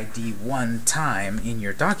an ID one time in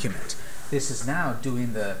your document. This is now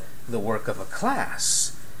doing the work of a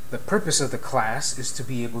class. The purpose of the class is to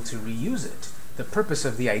be able to reuse it. The purpose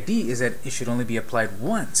of the ID is that it should only be applied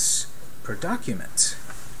once per document.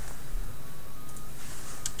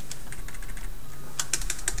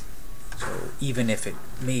 So even if it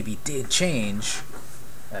maybe did change,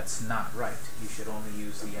 that's not right. You should only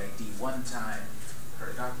use the ID one time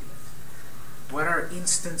per document. What are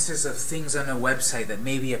instances of things on a website that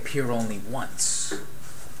maybe appear only once?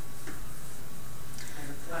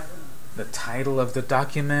 The title of the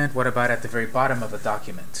document. What about at the very bottom of a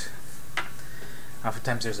document?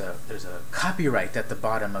 Oftentimes there's a copyright at the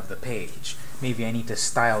bottom of the page. Maybe I need to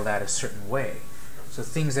style that a certain way. So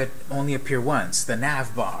things that only appear once. The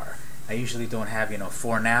nav bar. I usually don't have,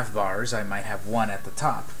 4 nav bars. I might have one at the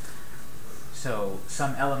top. So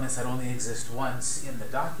some elements that only exist once in the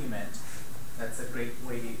document, that's a great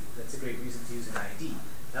reason to use an ID.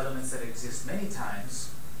 Elements that exist many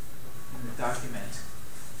times in the document,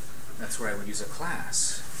 that's where I would use a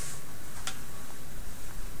class.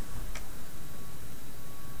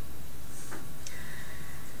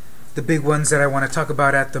 The big ones that I want to talk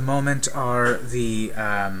about at the moment are the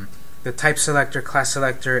type selector, class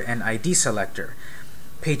selector, and ID selector.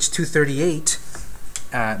 Page 238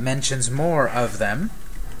 mentions more of them.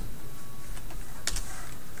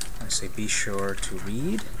 I say be sure to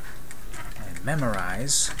read and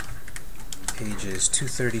memorize pages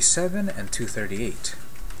 237 and 238,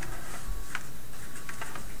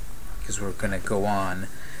 because we're going to go on.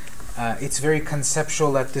 It's very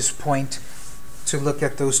conceptual at this point to look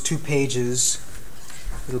at those 2 pages.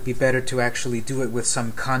 It'll be better to actually do it with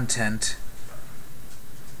some content.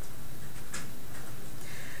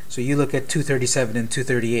 So you look at 237 and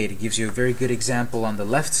 238. It gives you a very good example on the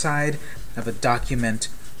left side of a document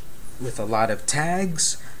with a lot of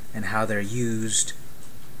tags and how they're used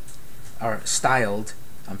or styled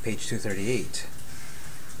on page 238.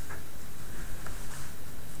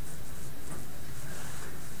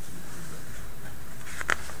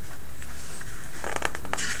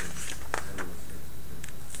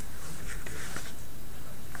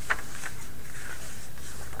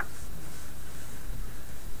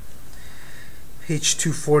 Page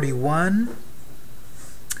 241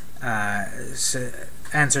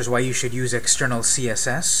 answers why you should use external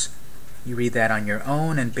CSS. You read that on your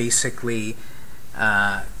own, and basically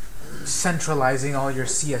centralizing all your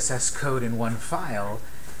CSS code in one file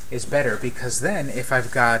is better, because then if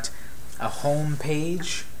I've got a home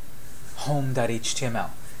page, home.html,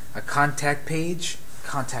 a contact page,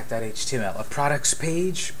 contact.html, a products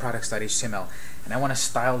page, products.html, and I want to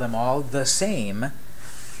style them all the same,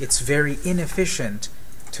 it's very inefficient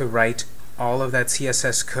to write all of that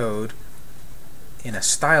CSS code in a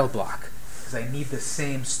style block, because I need the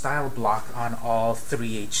same style block on all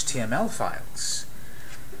 3 HTML files.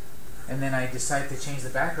 And then I decide to change the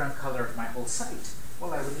background color of my whole site.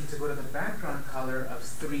 Well, I would need to go to the background color of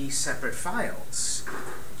 3 separate files.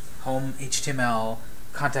 Home HTML,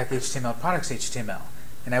 contact HTML, products HTML.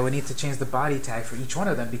 And I would need to change the body tag for each one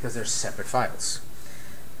of them because they're separate files.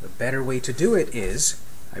 The better way to do it is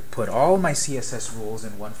I put all my CSS rules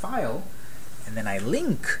in one file, and then I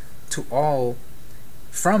link to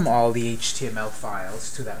from all the HTML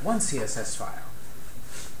files to that one CSS file.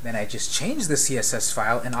 Then I just change the CSS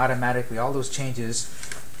file, and automatically all those changes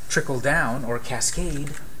trickle down or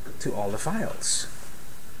cascade to all the files.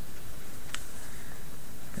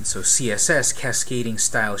 And so CSS, cascading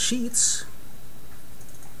style sheets,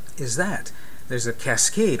 is that. There's a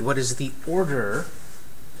cascade. What is the order?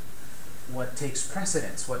 What takes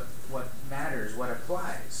precedence? What matters? What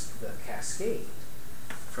applies? The cascade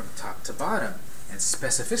from top to bottom. And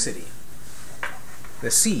specificity.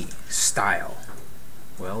 The C, style.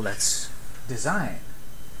 Well, that's design.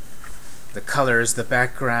 The colors, the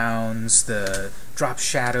backgrounds, the drop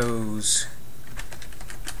shadows,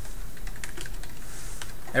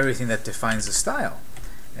 everything that defines the style.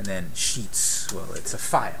 And then sheets, well, it's a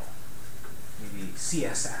file. Maybe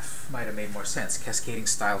CSF might have made more sense, cascading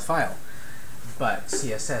style file. But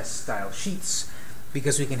CSS style sheets,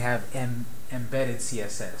 because we can have embedded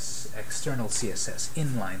CSS, external CSS,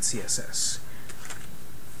 inline CSS.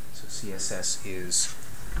 So CSS is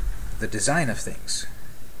the design of things.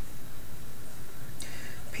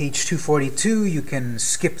 Page 242, you can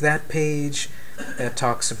skip that page. That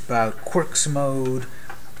talks about quirks mode.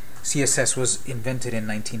 CSS was invented in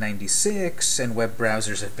 1996, and web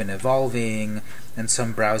browsers have been evolving, and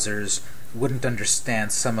some browsers wouldn't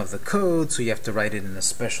understand some of the code, so you have to write it in a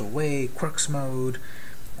special way, quirks mode.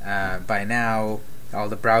 By now, all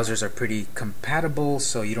the browsers are pretty compatible,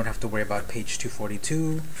 so you don't have to worry about page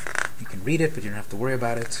 242. You can read it, but you don't have to worry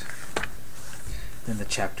about it. Then the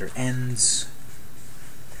chapter ends.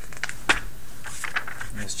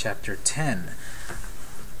 There's chapter 10.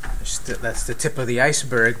 That's the tip of the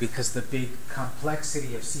iceberg, because the big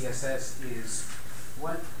complexity of CSS is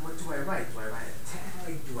what do I write? Do I write a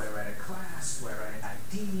tag? Do I write a class? Do I write an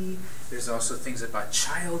ID? There's also things about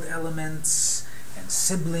child elements and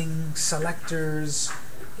sibling selectors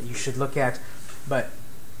that you should look at, but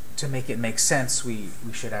to make it make sense, we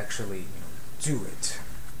should actually do it.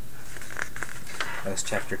 That was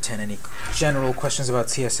chapter 10. Any general questions about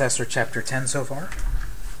CSS or chapter 10 so far?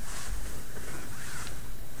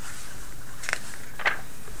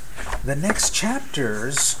 The next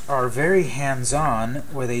chapters are very hands-on,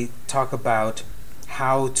 where they talk about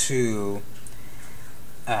how to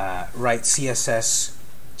write CSS.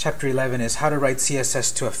 Chapter 11 is how to write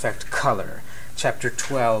CSS to affect color. Chapter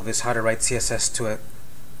 12 is how to write CSS to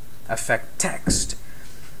affect text,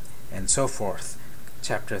 and so forth.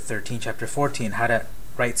 Chapter 13, chapter 14, how to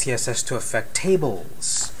write CSS to affect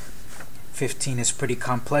tables. 15 is pretty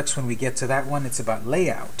complex. When we get to that one, it's about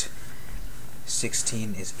layout.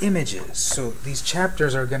 16 is images. So these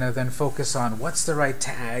chapters are going to then focus on what's the right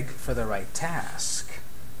tag for the right task.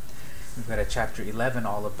 We've got a chapter 11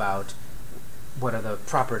 all about what are the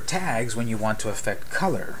proper tags when you want to affect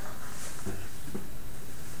color.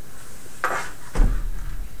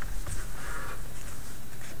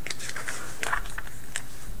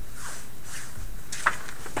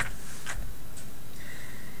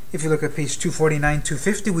 If you look at page 249,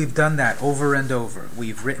 250, we've done that over and over.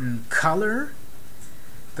 We've written color,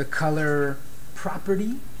 the color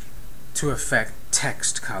property to affect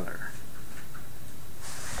text color.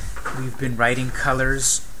 We've been writing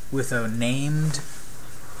colors with a named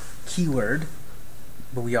keyword,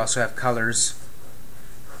 but we also have colors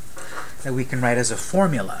that we can write as a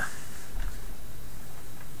formula.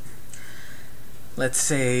 Let's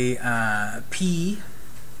say P,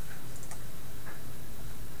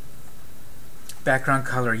 background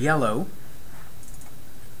color yellow,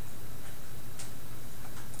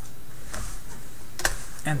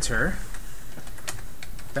 enter,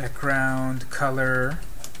 background color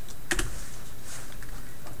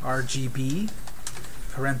RGB,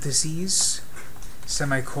 parentheses,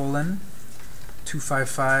 semicolon,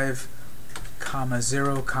 255, comma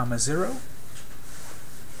 0, comma 0.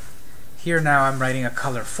 Here now I'm writing a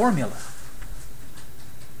color formula.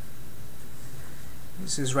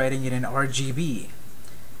 This is writing it in RGB.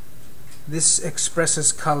 This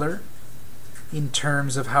expresses color in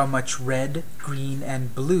terms of how much red, green,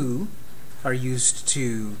 and blue are used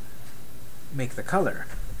to make the color.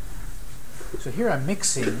 So here I'm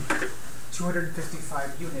mixing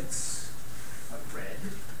 255 units of red,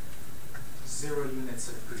 0 units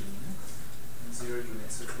of green, 0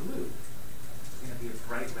 units of blue. It's going to be a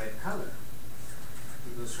bright red color.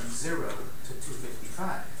 It goes from 0 to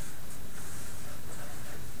 255.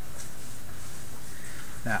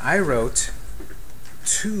 Now I wrote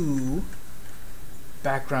 2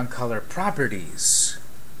 background color properties.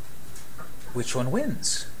 Which one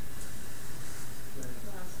wins?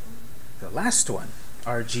 The last one,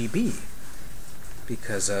 RGB,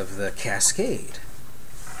 because of the cascade.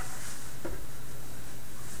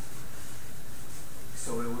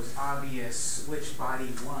 So it was obvious which body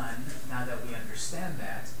won. Now that we understand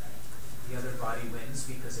that, the other body wins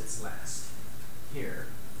because it's last. Here,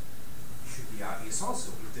 it should be obvious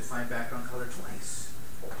also. We've defined background color twice.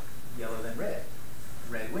 Yellow then red.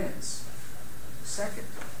 Red wins. Second.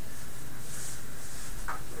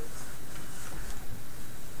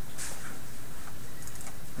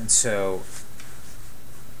 And so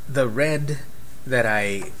the red that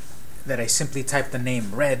I simply typed the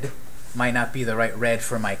name red might not be the right red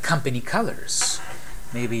for my company colors.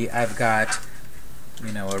 Maybe I've got,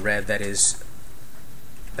 you know, a red that is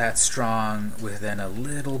that strong with then a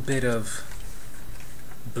little bit of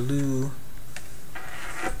blue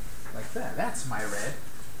like that. That's my red.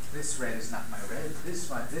 This red is not my red. This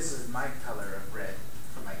is my color of red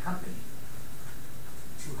for my company.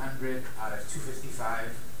 200 out of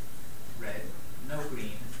 255 red, no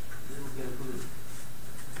green, a little bit of blue.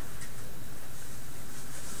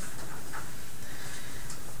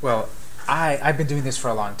 Well, I've been doing this for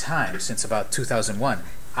a long time, since about 2001.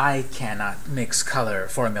 I cannot mix color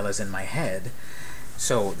formulas in my head.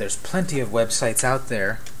 So there's plenty of websites out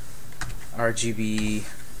there. RGB,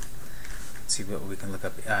 let's see what we can look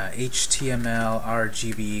up. HTML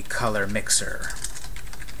RGB color mixer.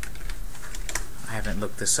 I haven't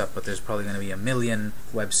looked this up, but there's probably going to be a million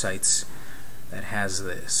websites that has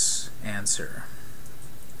this answer.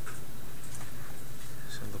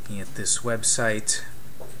 So looking at this website,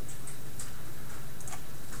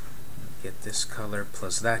 get this color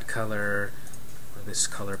plus that color, or this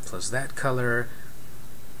color plus that color,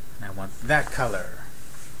 and I want that color.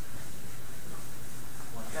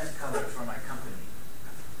 I want that color for my company.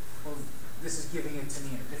 Well, this is giving it to me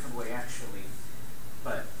in a different way actually,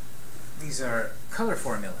 but these are color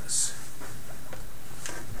formulas.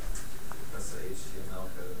 That's the HTML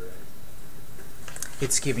code, right?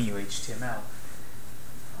 It's giving you HTML.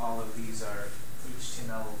 All of these are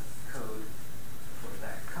HTML code for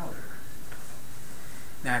that color.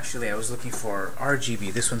 Now, actually, I was looking for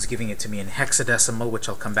RGB. This one's giving it to me in hexadecimal, which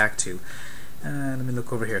I'll come back to. Let me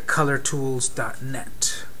look over here.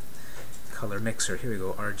 Colortools.net. Color mixer. Here we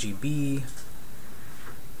go. RGB.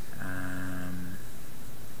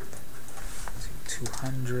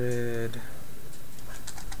 200.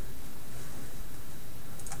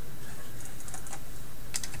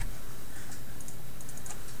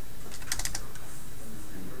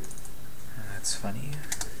 That's funny.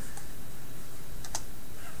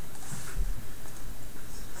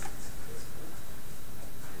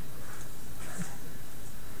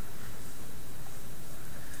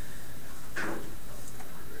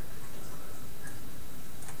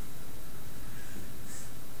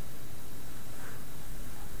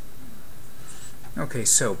 Okay,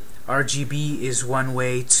 so RGB is one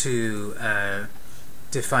way to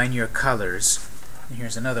define your colors. And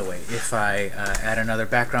here's another way. If I add another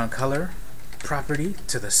background color property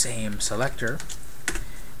to the same selector,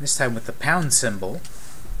 this time with the pound symbol,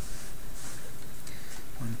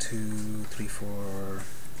 1, 2, 3, 4,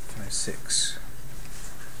 5, 6.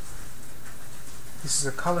 This is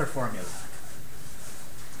a color formula.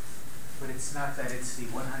 But it's not that it's the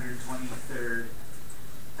 123rd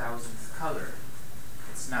thousandth color.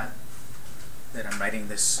 It's not that I'm writing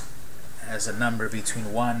this as a number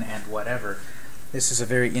between 1 and whatever. This is a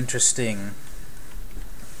very interesting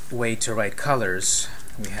way to write colors.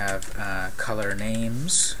 We have color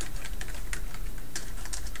names.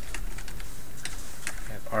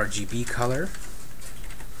 We have RGB color.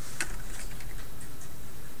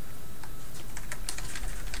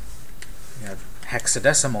 We have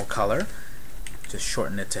hexadecimal color. Just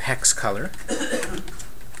shorten it to hex color.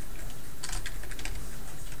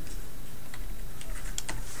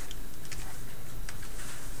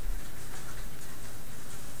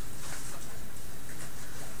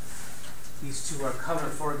 These two are color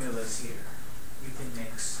formulas here. We can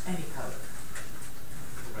mix any color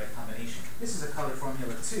with the right combination. This is a color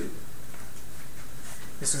formula too.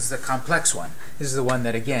 This is the complex one. This is the one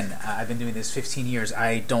that, again, I've been doing this 15 years.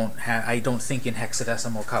 I don't think in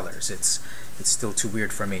hexadecimal colors. It's still too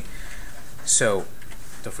weird for me. So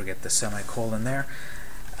don't forget the semicolon there.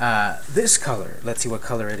 This color, let's see what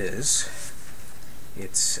color it is.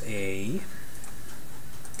 It's a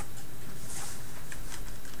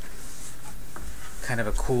kind of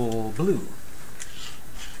a cool blue.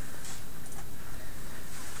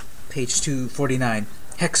 Page 249,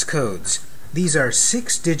 hex codes. These are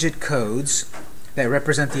 6-digit codes that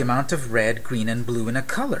represent the amount of red, green, and blue in a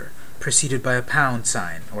color, preceded by a pound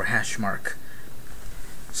sign or hash mark.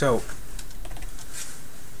 So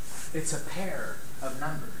it's a pair of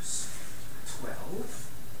numbers, 12,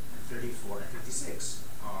 34, and 56,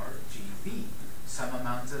 RGB. Some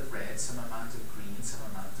amount of red, some amount of green, some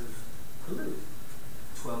amount of blue.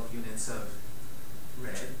 12 units of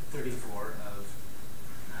red, 34 of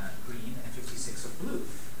green, and 56 of blue.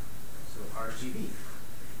 So RGB,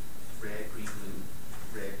 red, green, blue,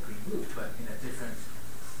 red, green, blue, but in a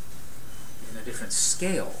different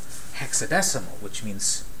scale, hexadecimal, which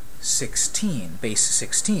means 16, base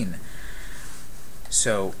 16.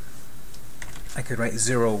 So I could write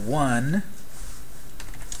 0, 1,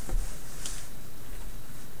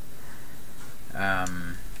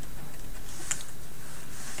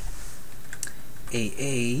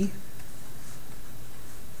 AA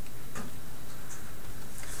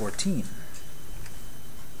 14.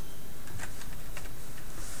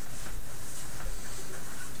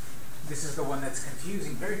 This is the one that's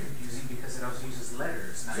confusing, very confusing, because it also uses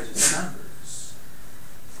letters, not just numbers.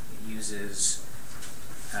 It uses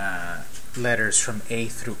letters from A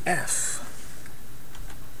through F.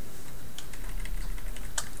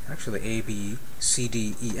 Actually, A, B, C,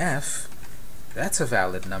 D, E, F, that's a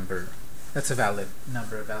valid number. That's a valid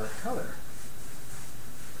number, a valid color.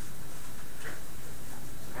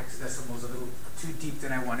 Hexadecimal is a little too deep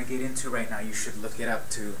than I want to get into right now. You should look it up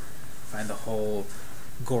to find the whole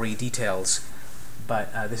gory details.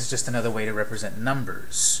 But this is just another way to represent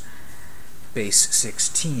numbers. Base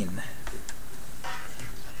 16.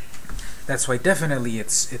 That's why definitely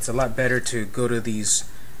it's a lot better to go to these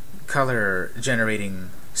color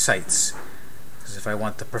generating sites. Because if I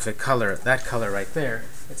want the perfect color, that color right there,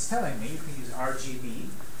 it's telling me you can use RGB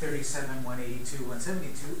 37, 182,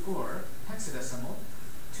 172, or hexadecimal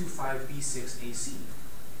 25B6AC.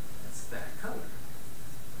 That's that color.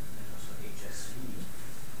 And also HSV.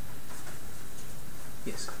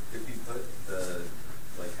 Yes? If you put the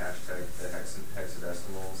hashtag, the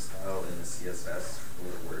hexadecimal style in the CSS,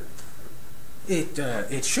 will it work?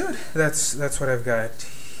 It should. That's what I've got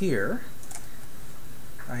here.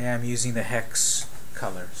 I am using the hex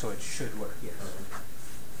color, so it should work, yes.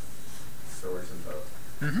 So it works in both.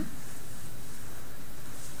 Mm-hmm.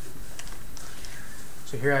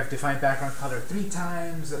 So here I've defined background color 3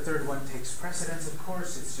 times. The third one takes precedence, of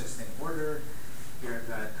course. It's just in order. Here I've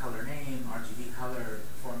got color name, RGB color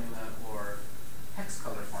formula, or hex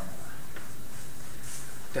color formula.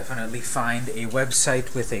 Definitely find a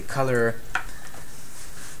website with a color,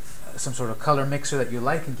 some sort of color mixer that you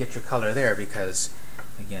like, and get your color there, because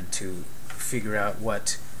again, to figure out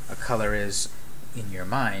what a color is in your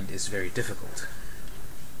mind is very difficult.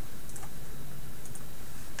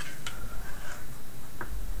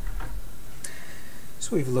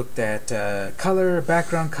 So we've looked at color,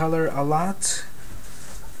 background color a lot.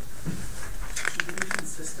 Should you be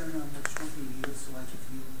consistent on which one you use? So like if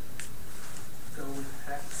you go with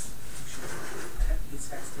hex, you should use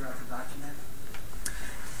hex throughout the document?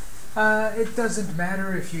 It doesn't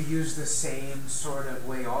matter if you use the same sort of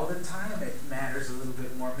way all the time. It matters a little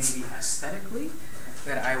bit more maybe aesthetically,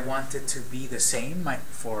 that I want it to be the same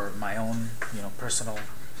for my own personal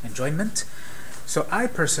enjoyment. So I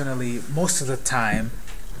personally, most of the time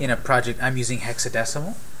in a project, I'm using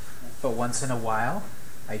hexadecimal, but once in a while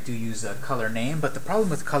I do use a color name. But the problem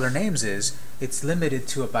with color names is it's limited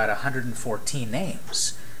to about 114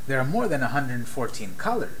 names. There are more than 114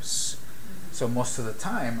 colors. So most of the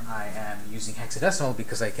time I am using hexadecimal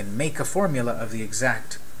because I can make a formula of the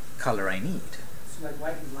exact color I need. So like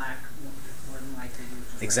white and black, more than likely you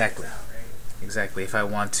just Exactly. write it out, right? Exactly. If I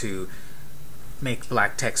want to make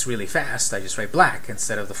black text really fast, I just write black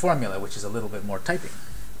instead of the formula, which is a little bit more typing.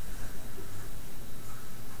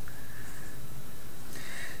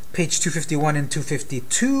 Page 251 and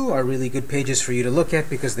 252 are really good pages for you to look at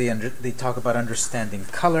because they talk about understanding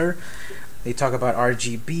color. They talk about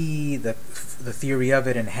RGB, the theory of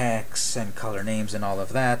it, and hex, and color names, and all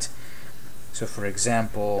of that. So for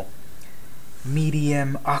example,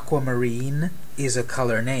 medium aquamarine is a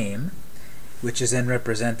color name, which is then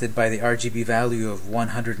represented by the RGB value of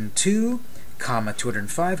 102,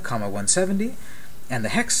 205, 170, and the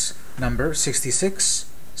hex number 66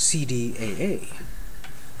 CDAA.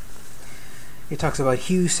 It talks about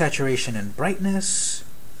hue, saturation, and brightness.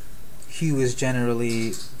 Hue is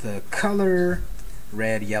generally the color,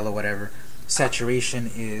 red, yellow, whatever. Saturation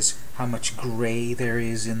is how much gray there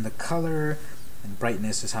is in the color, and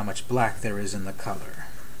brightness is how much black there is in the color.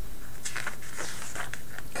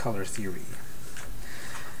 color theory.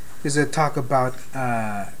 There's a talk about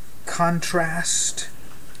contrast.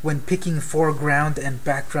 When picking foreground and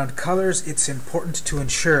background colors, it's important to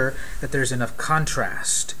ensure that there's enough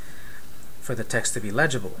contrast for the text to be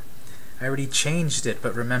legible. I already changed it,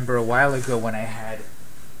 but remember a while ago when I had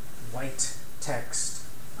white text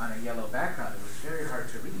on a yellow background, it was very hard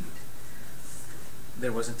to read.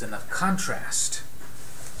 There wasn't enough contrast.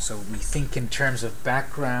 So we think in terms of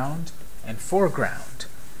background and foreground.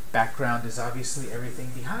 Background is obviously everything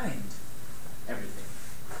behind everything.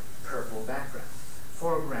 Purple background.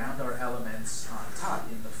 Foreground are elements on top,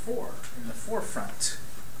 in the forefront.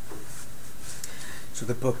 So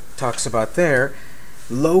the book talks about there,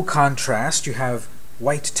 low contrast, you have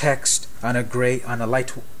white text on a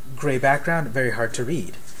light gray background, very hard to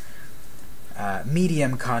read.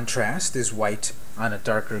 Medium contrast is white on a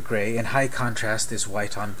darker gray, and high contrast is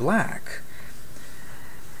white on black.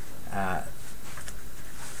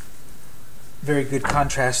 Very good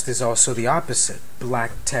contrast is also the opposite,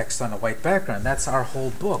 black text on a white background. That's our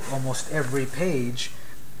whole book, almost every page,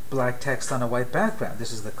 black text on a white background.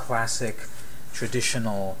 This is the classic,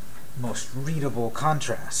 traditional, most readable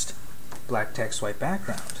contrast, black text, white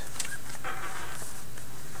background.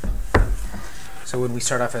 So when we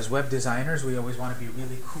start off as web designers, we always want to be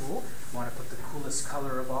really cool. We want to put the coolest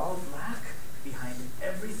color of all, black, behind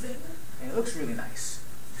everything, and it looks really nice.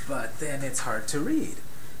 But then it's hard to read.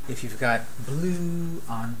 If you've got blue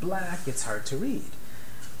on black, it's hard to read.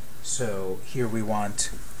 So here we want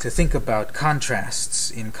to think about contrasts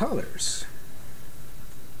in colors.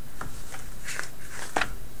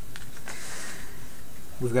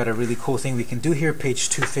 We've got a really cool thing we can do here, page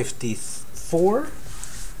 254.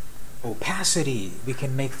 Opacity. We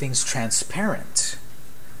can make things transparent.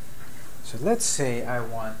 So let's say I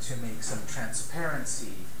want to make some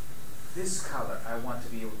transparency. This color, I want to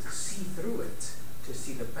be able to see through it, to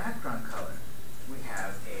see the background color. We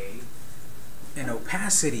have an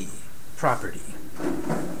opacity property.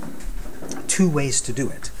 Two ways to do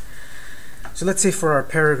it. So let's say for our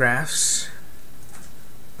paragraphs,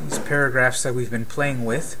 these paragraphs that we've been playing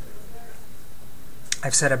with,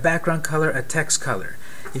 I've set a background color, a text color.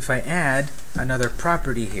 If I add another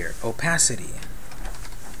property here, opacity,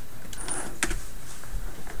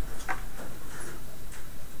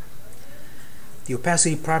 the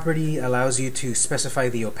opacity property allows you to specify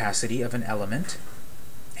the opacity of an element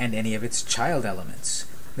and any of its child elements.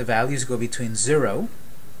 The values go between 0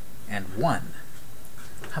 and 1.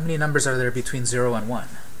 How many numbers are there between 0 and 1?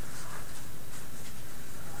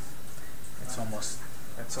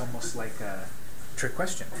 That's almost like a trick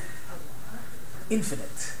question.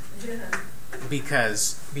 Infinite.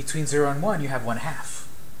 Because between 0 and 1 you have 1/2.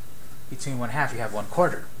 Between 1/2 you have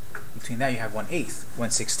 1/4. Between that you have 1/8,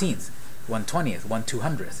 1/16, 1/20,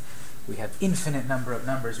 1/200. We have infinite number of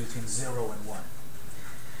numbers between 0 and 1.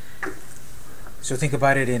 So think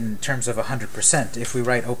about it in terms of 100%. If we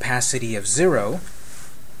write opacity of 0,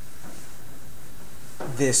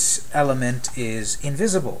 this element is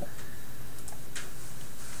invisible.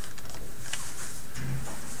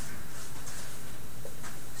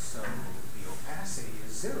 So the opacity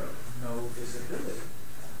is 0, no visibility.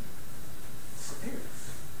 Disappears.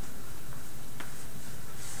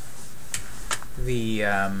 The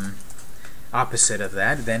opposite of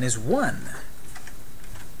that then is 1.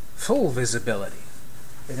 Full visibility.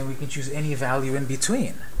 And then we can choose any value in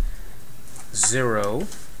between.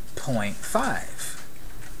 0.5.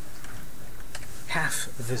 Half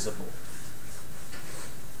visible.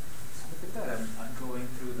 Look at that. I'm going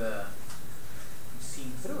through I'm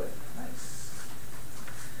seeing through it. Nice.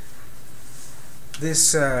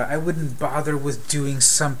 This, I wouldn't bother with doing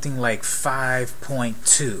something like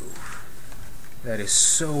 5.2. That is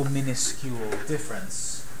so minuscule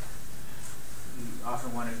difference. You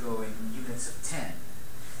often want to go in units of 10.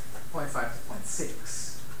 0.5 to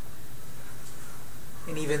 0.6.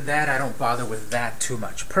 And even that, I don't bother with that too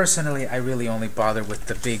much. Personally, I really only bother with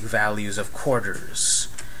the big values of quarters.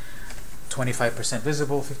 25%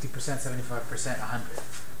 visible, 50%, 75%, 100.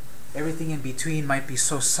 Everything in between might be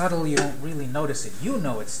so subtle you don't really notice it. You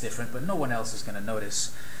know it's different, but no one else is going to notice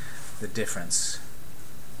the difference.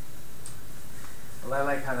 Well, I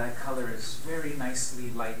like how that color is very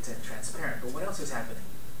nicely light and transparent. But what else is happening?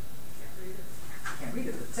 Can't read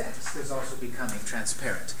it. The text is also becoming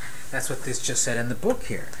transparent. That's what this just said in the book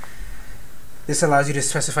here. This allows you to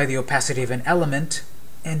specify the opacity of an element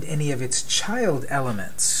and any of its child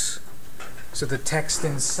elements. So the text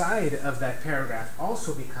inside of that paragraph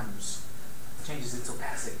also changes its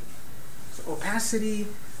opacity. So opacity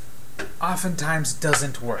oftentimes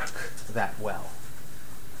doesn't work that well.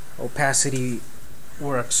 Opacity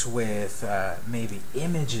works with maybe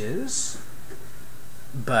images,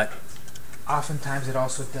 but oftentimes it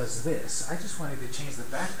also does this. I just wanted to change the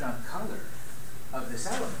background color of this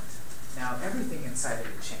element. Now everything inside of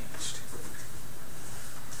it changed.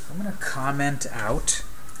 I'm going to comment out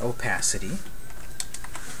opacity.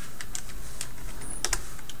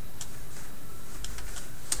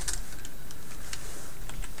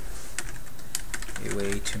 A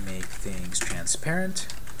way to make things transparent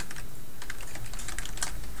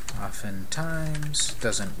oftentimes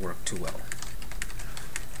doesn't work too well.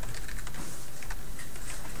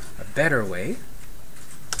 A better way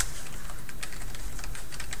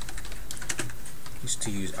is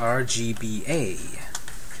to use RGBA.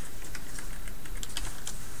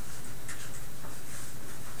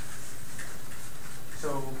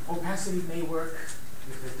 So opacity may work.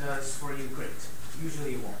 If it does for you, great.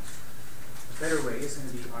 Usually it won't. A better way is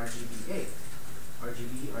going to be RGBA.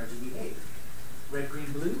 RGBA. Red,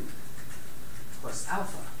 green, blue plus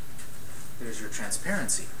alpha. There's your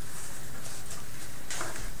transparency.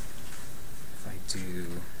 If I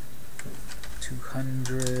do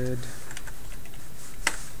 200,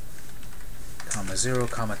 comma 0,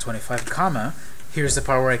 comma 25, comma, here's the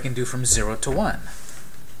part where I can do from 0 to 1,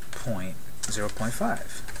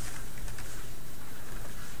 0.5.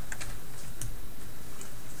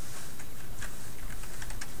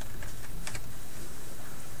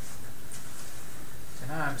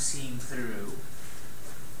 Now I'm seeing through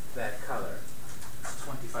that color,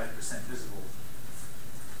 25% visible.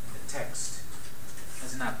 The text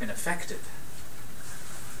has not been affected.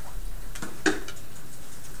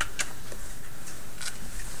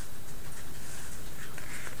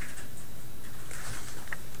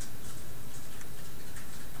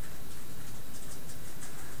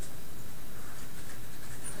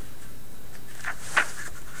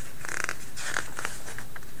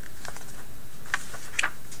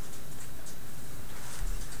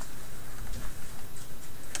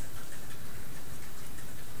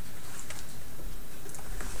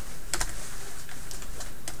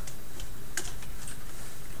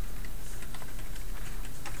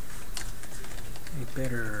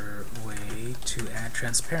 Better way to add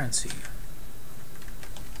transparency.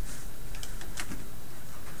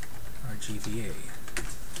 RGBA.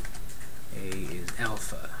 A is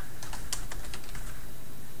alpha.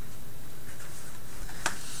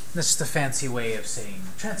 This is the fancy way of saying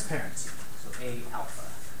transparency. So A alpha.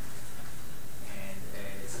 And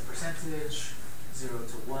it's a percentage, 0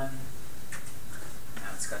 to 1.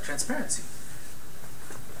 Now it's got transparency.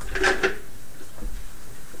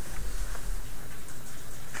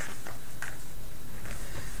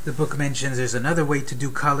 The book mentions there's another way to do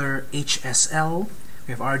color, HSL.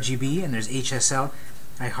 We have RGB and there's HSL.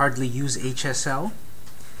 I hardly use HSL,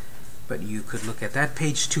 but you could look at that,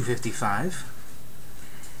 page 255.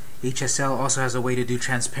 HSL also has a way to do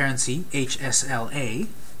transparency, HSLA,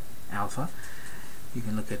 alpha. You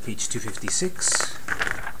can look at page 256,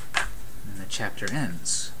 and the chapter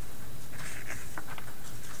ends.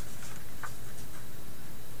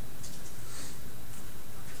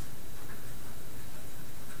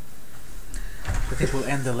 I think we'll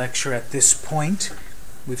end the lecture at this point.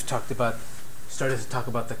 We've started to talk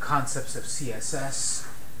about the concepts of CSS.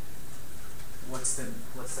 What's the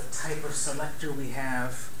type of selector we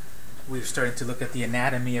have? We've started to look at the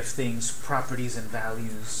anatomy of things, properties and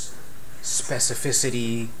values,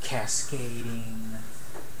 specificity, cascading,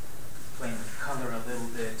 playing with color a little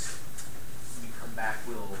bit. When we come back,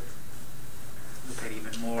 we'll look at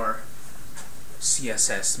even more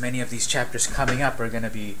CSS. Many of these chapters coming up are going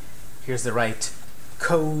to be, here's the right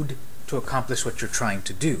code to accomplish what you're trying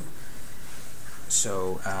to do.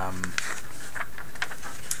 So,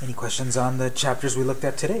 any questions on the chapters we looked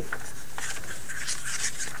at today?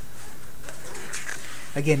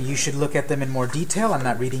 Again, you should look at them in more detail. I'm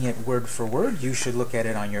not reading it word for word. You should look at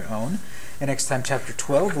it on your own. And next time, chapter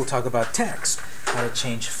 12, we'll talk about text, how to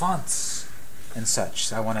change fonts and such.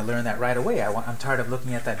 So I want to learn that right away. I'm tired of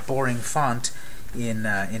looking at that boring font in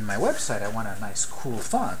my website. I want a nice, cool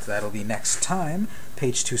font. That'll be next time,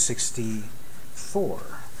 page 264.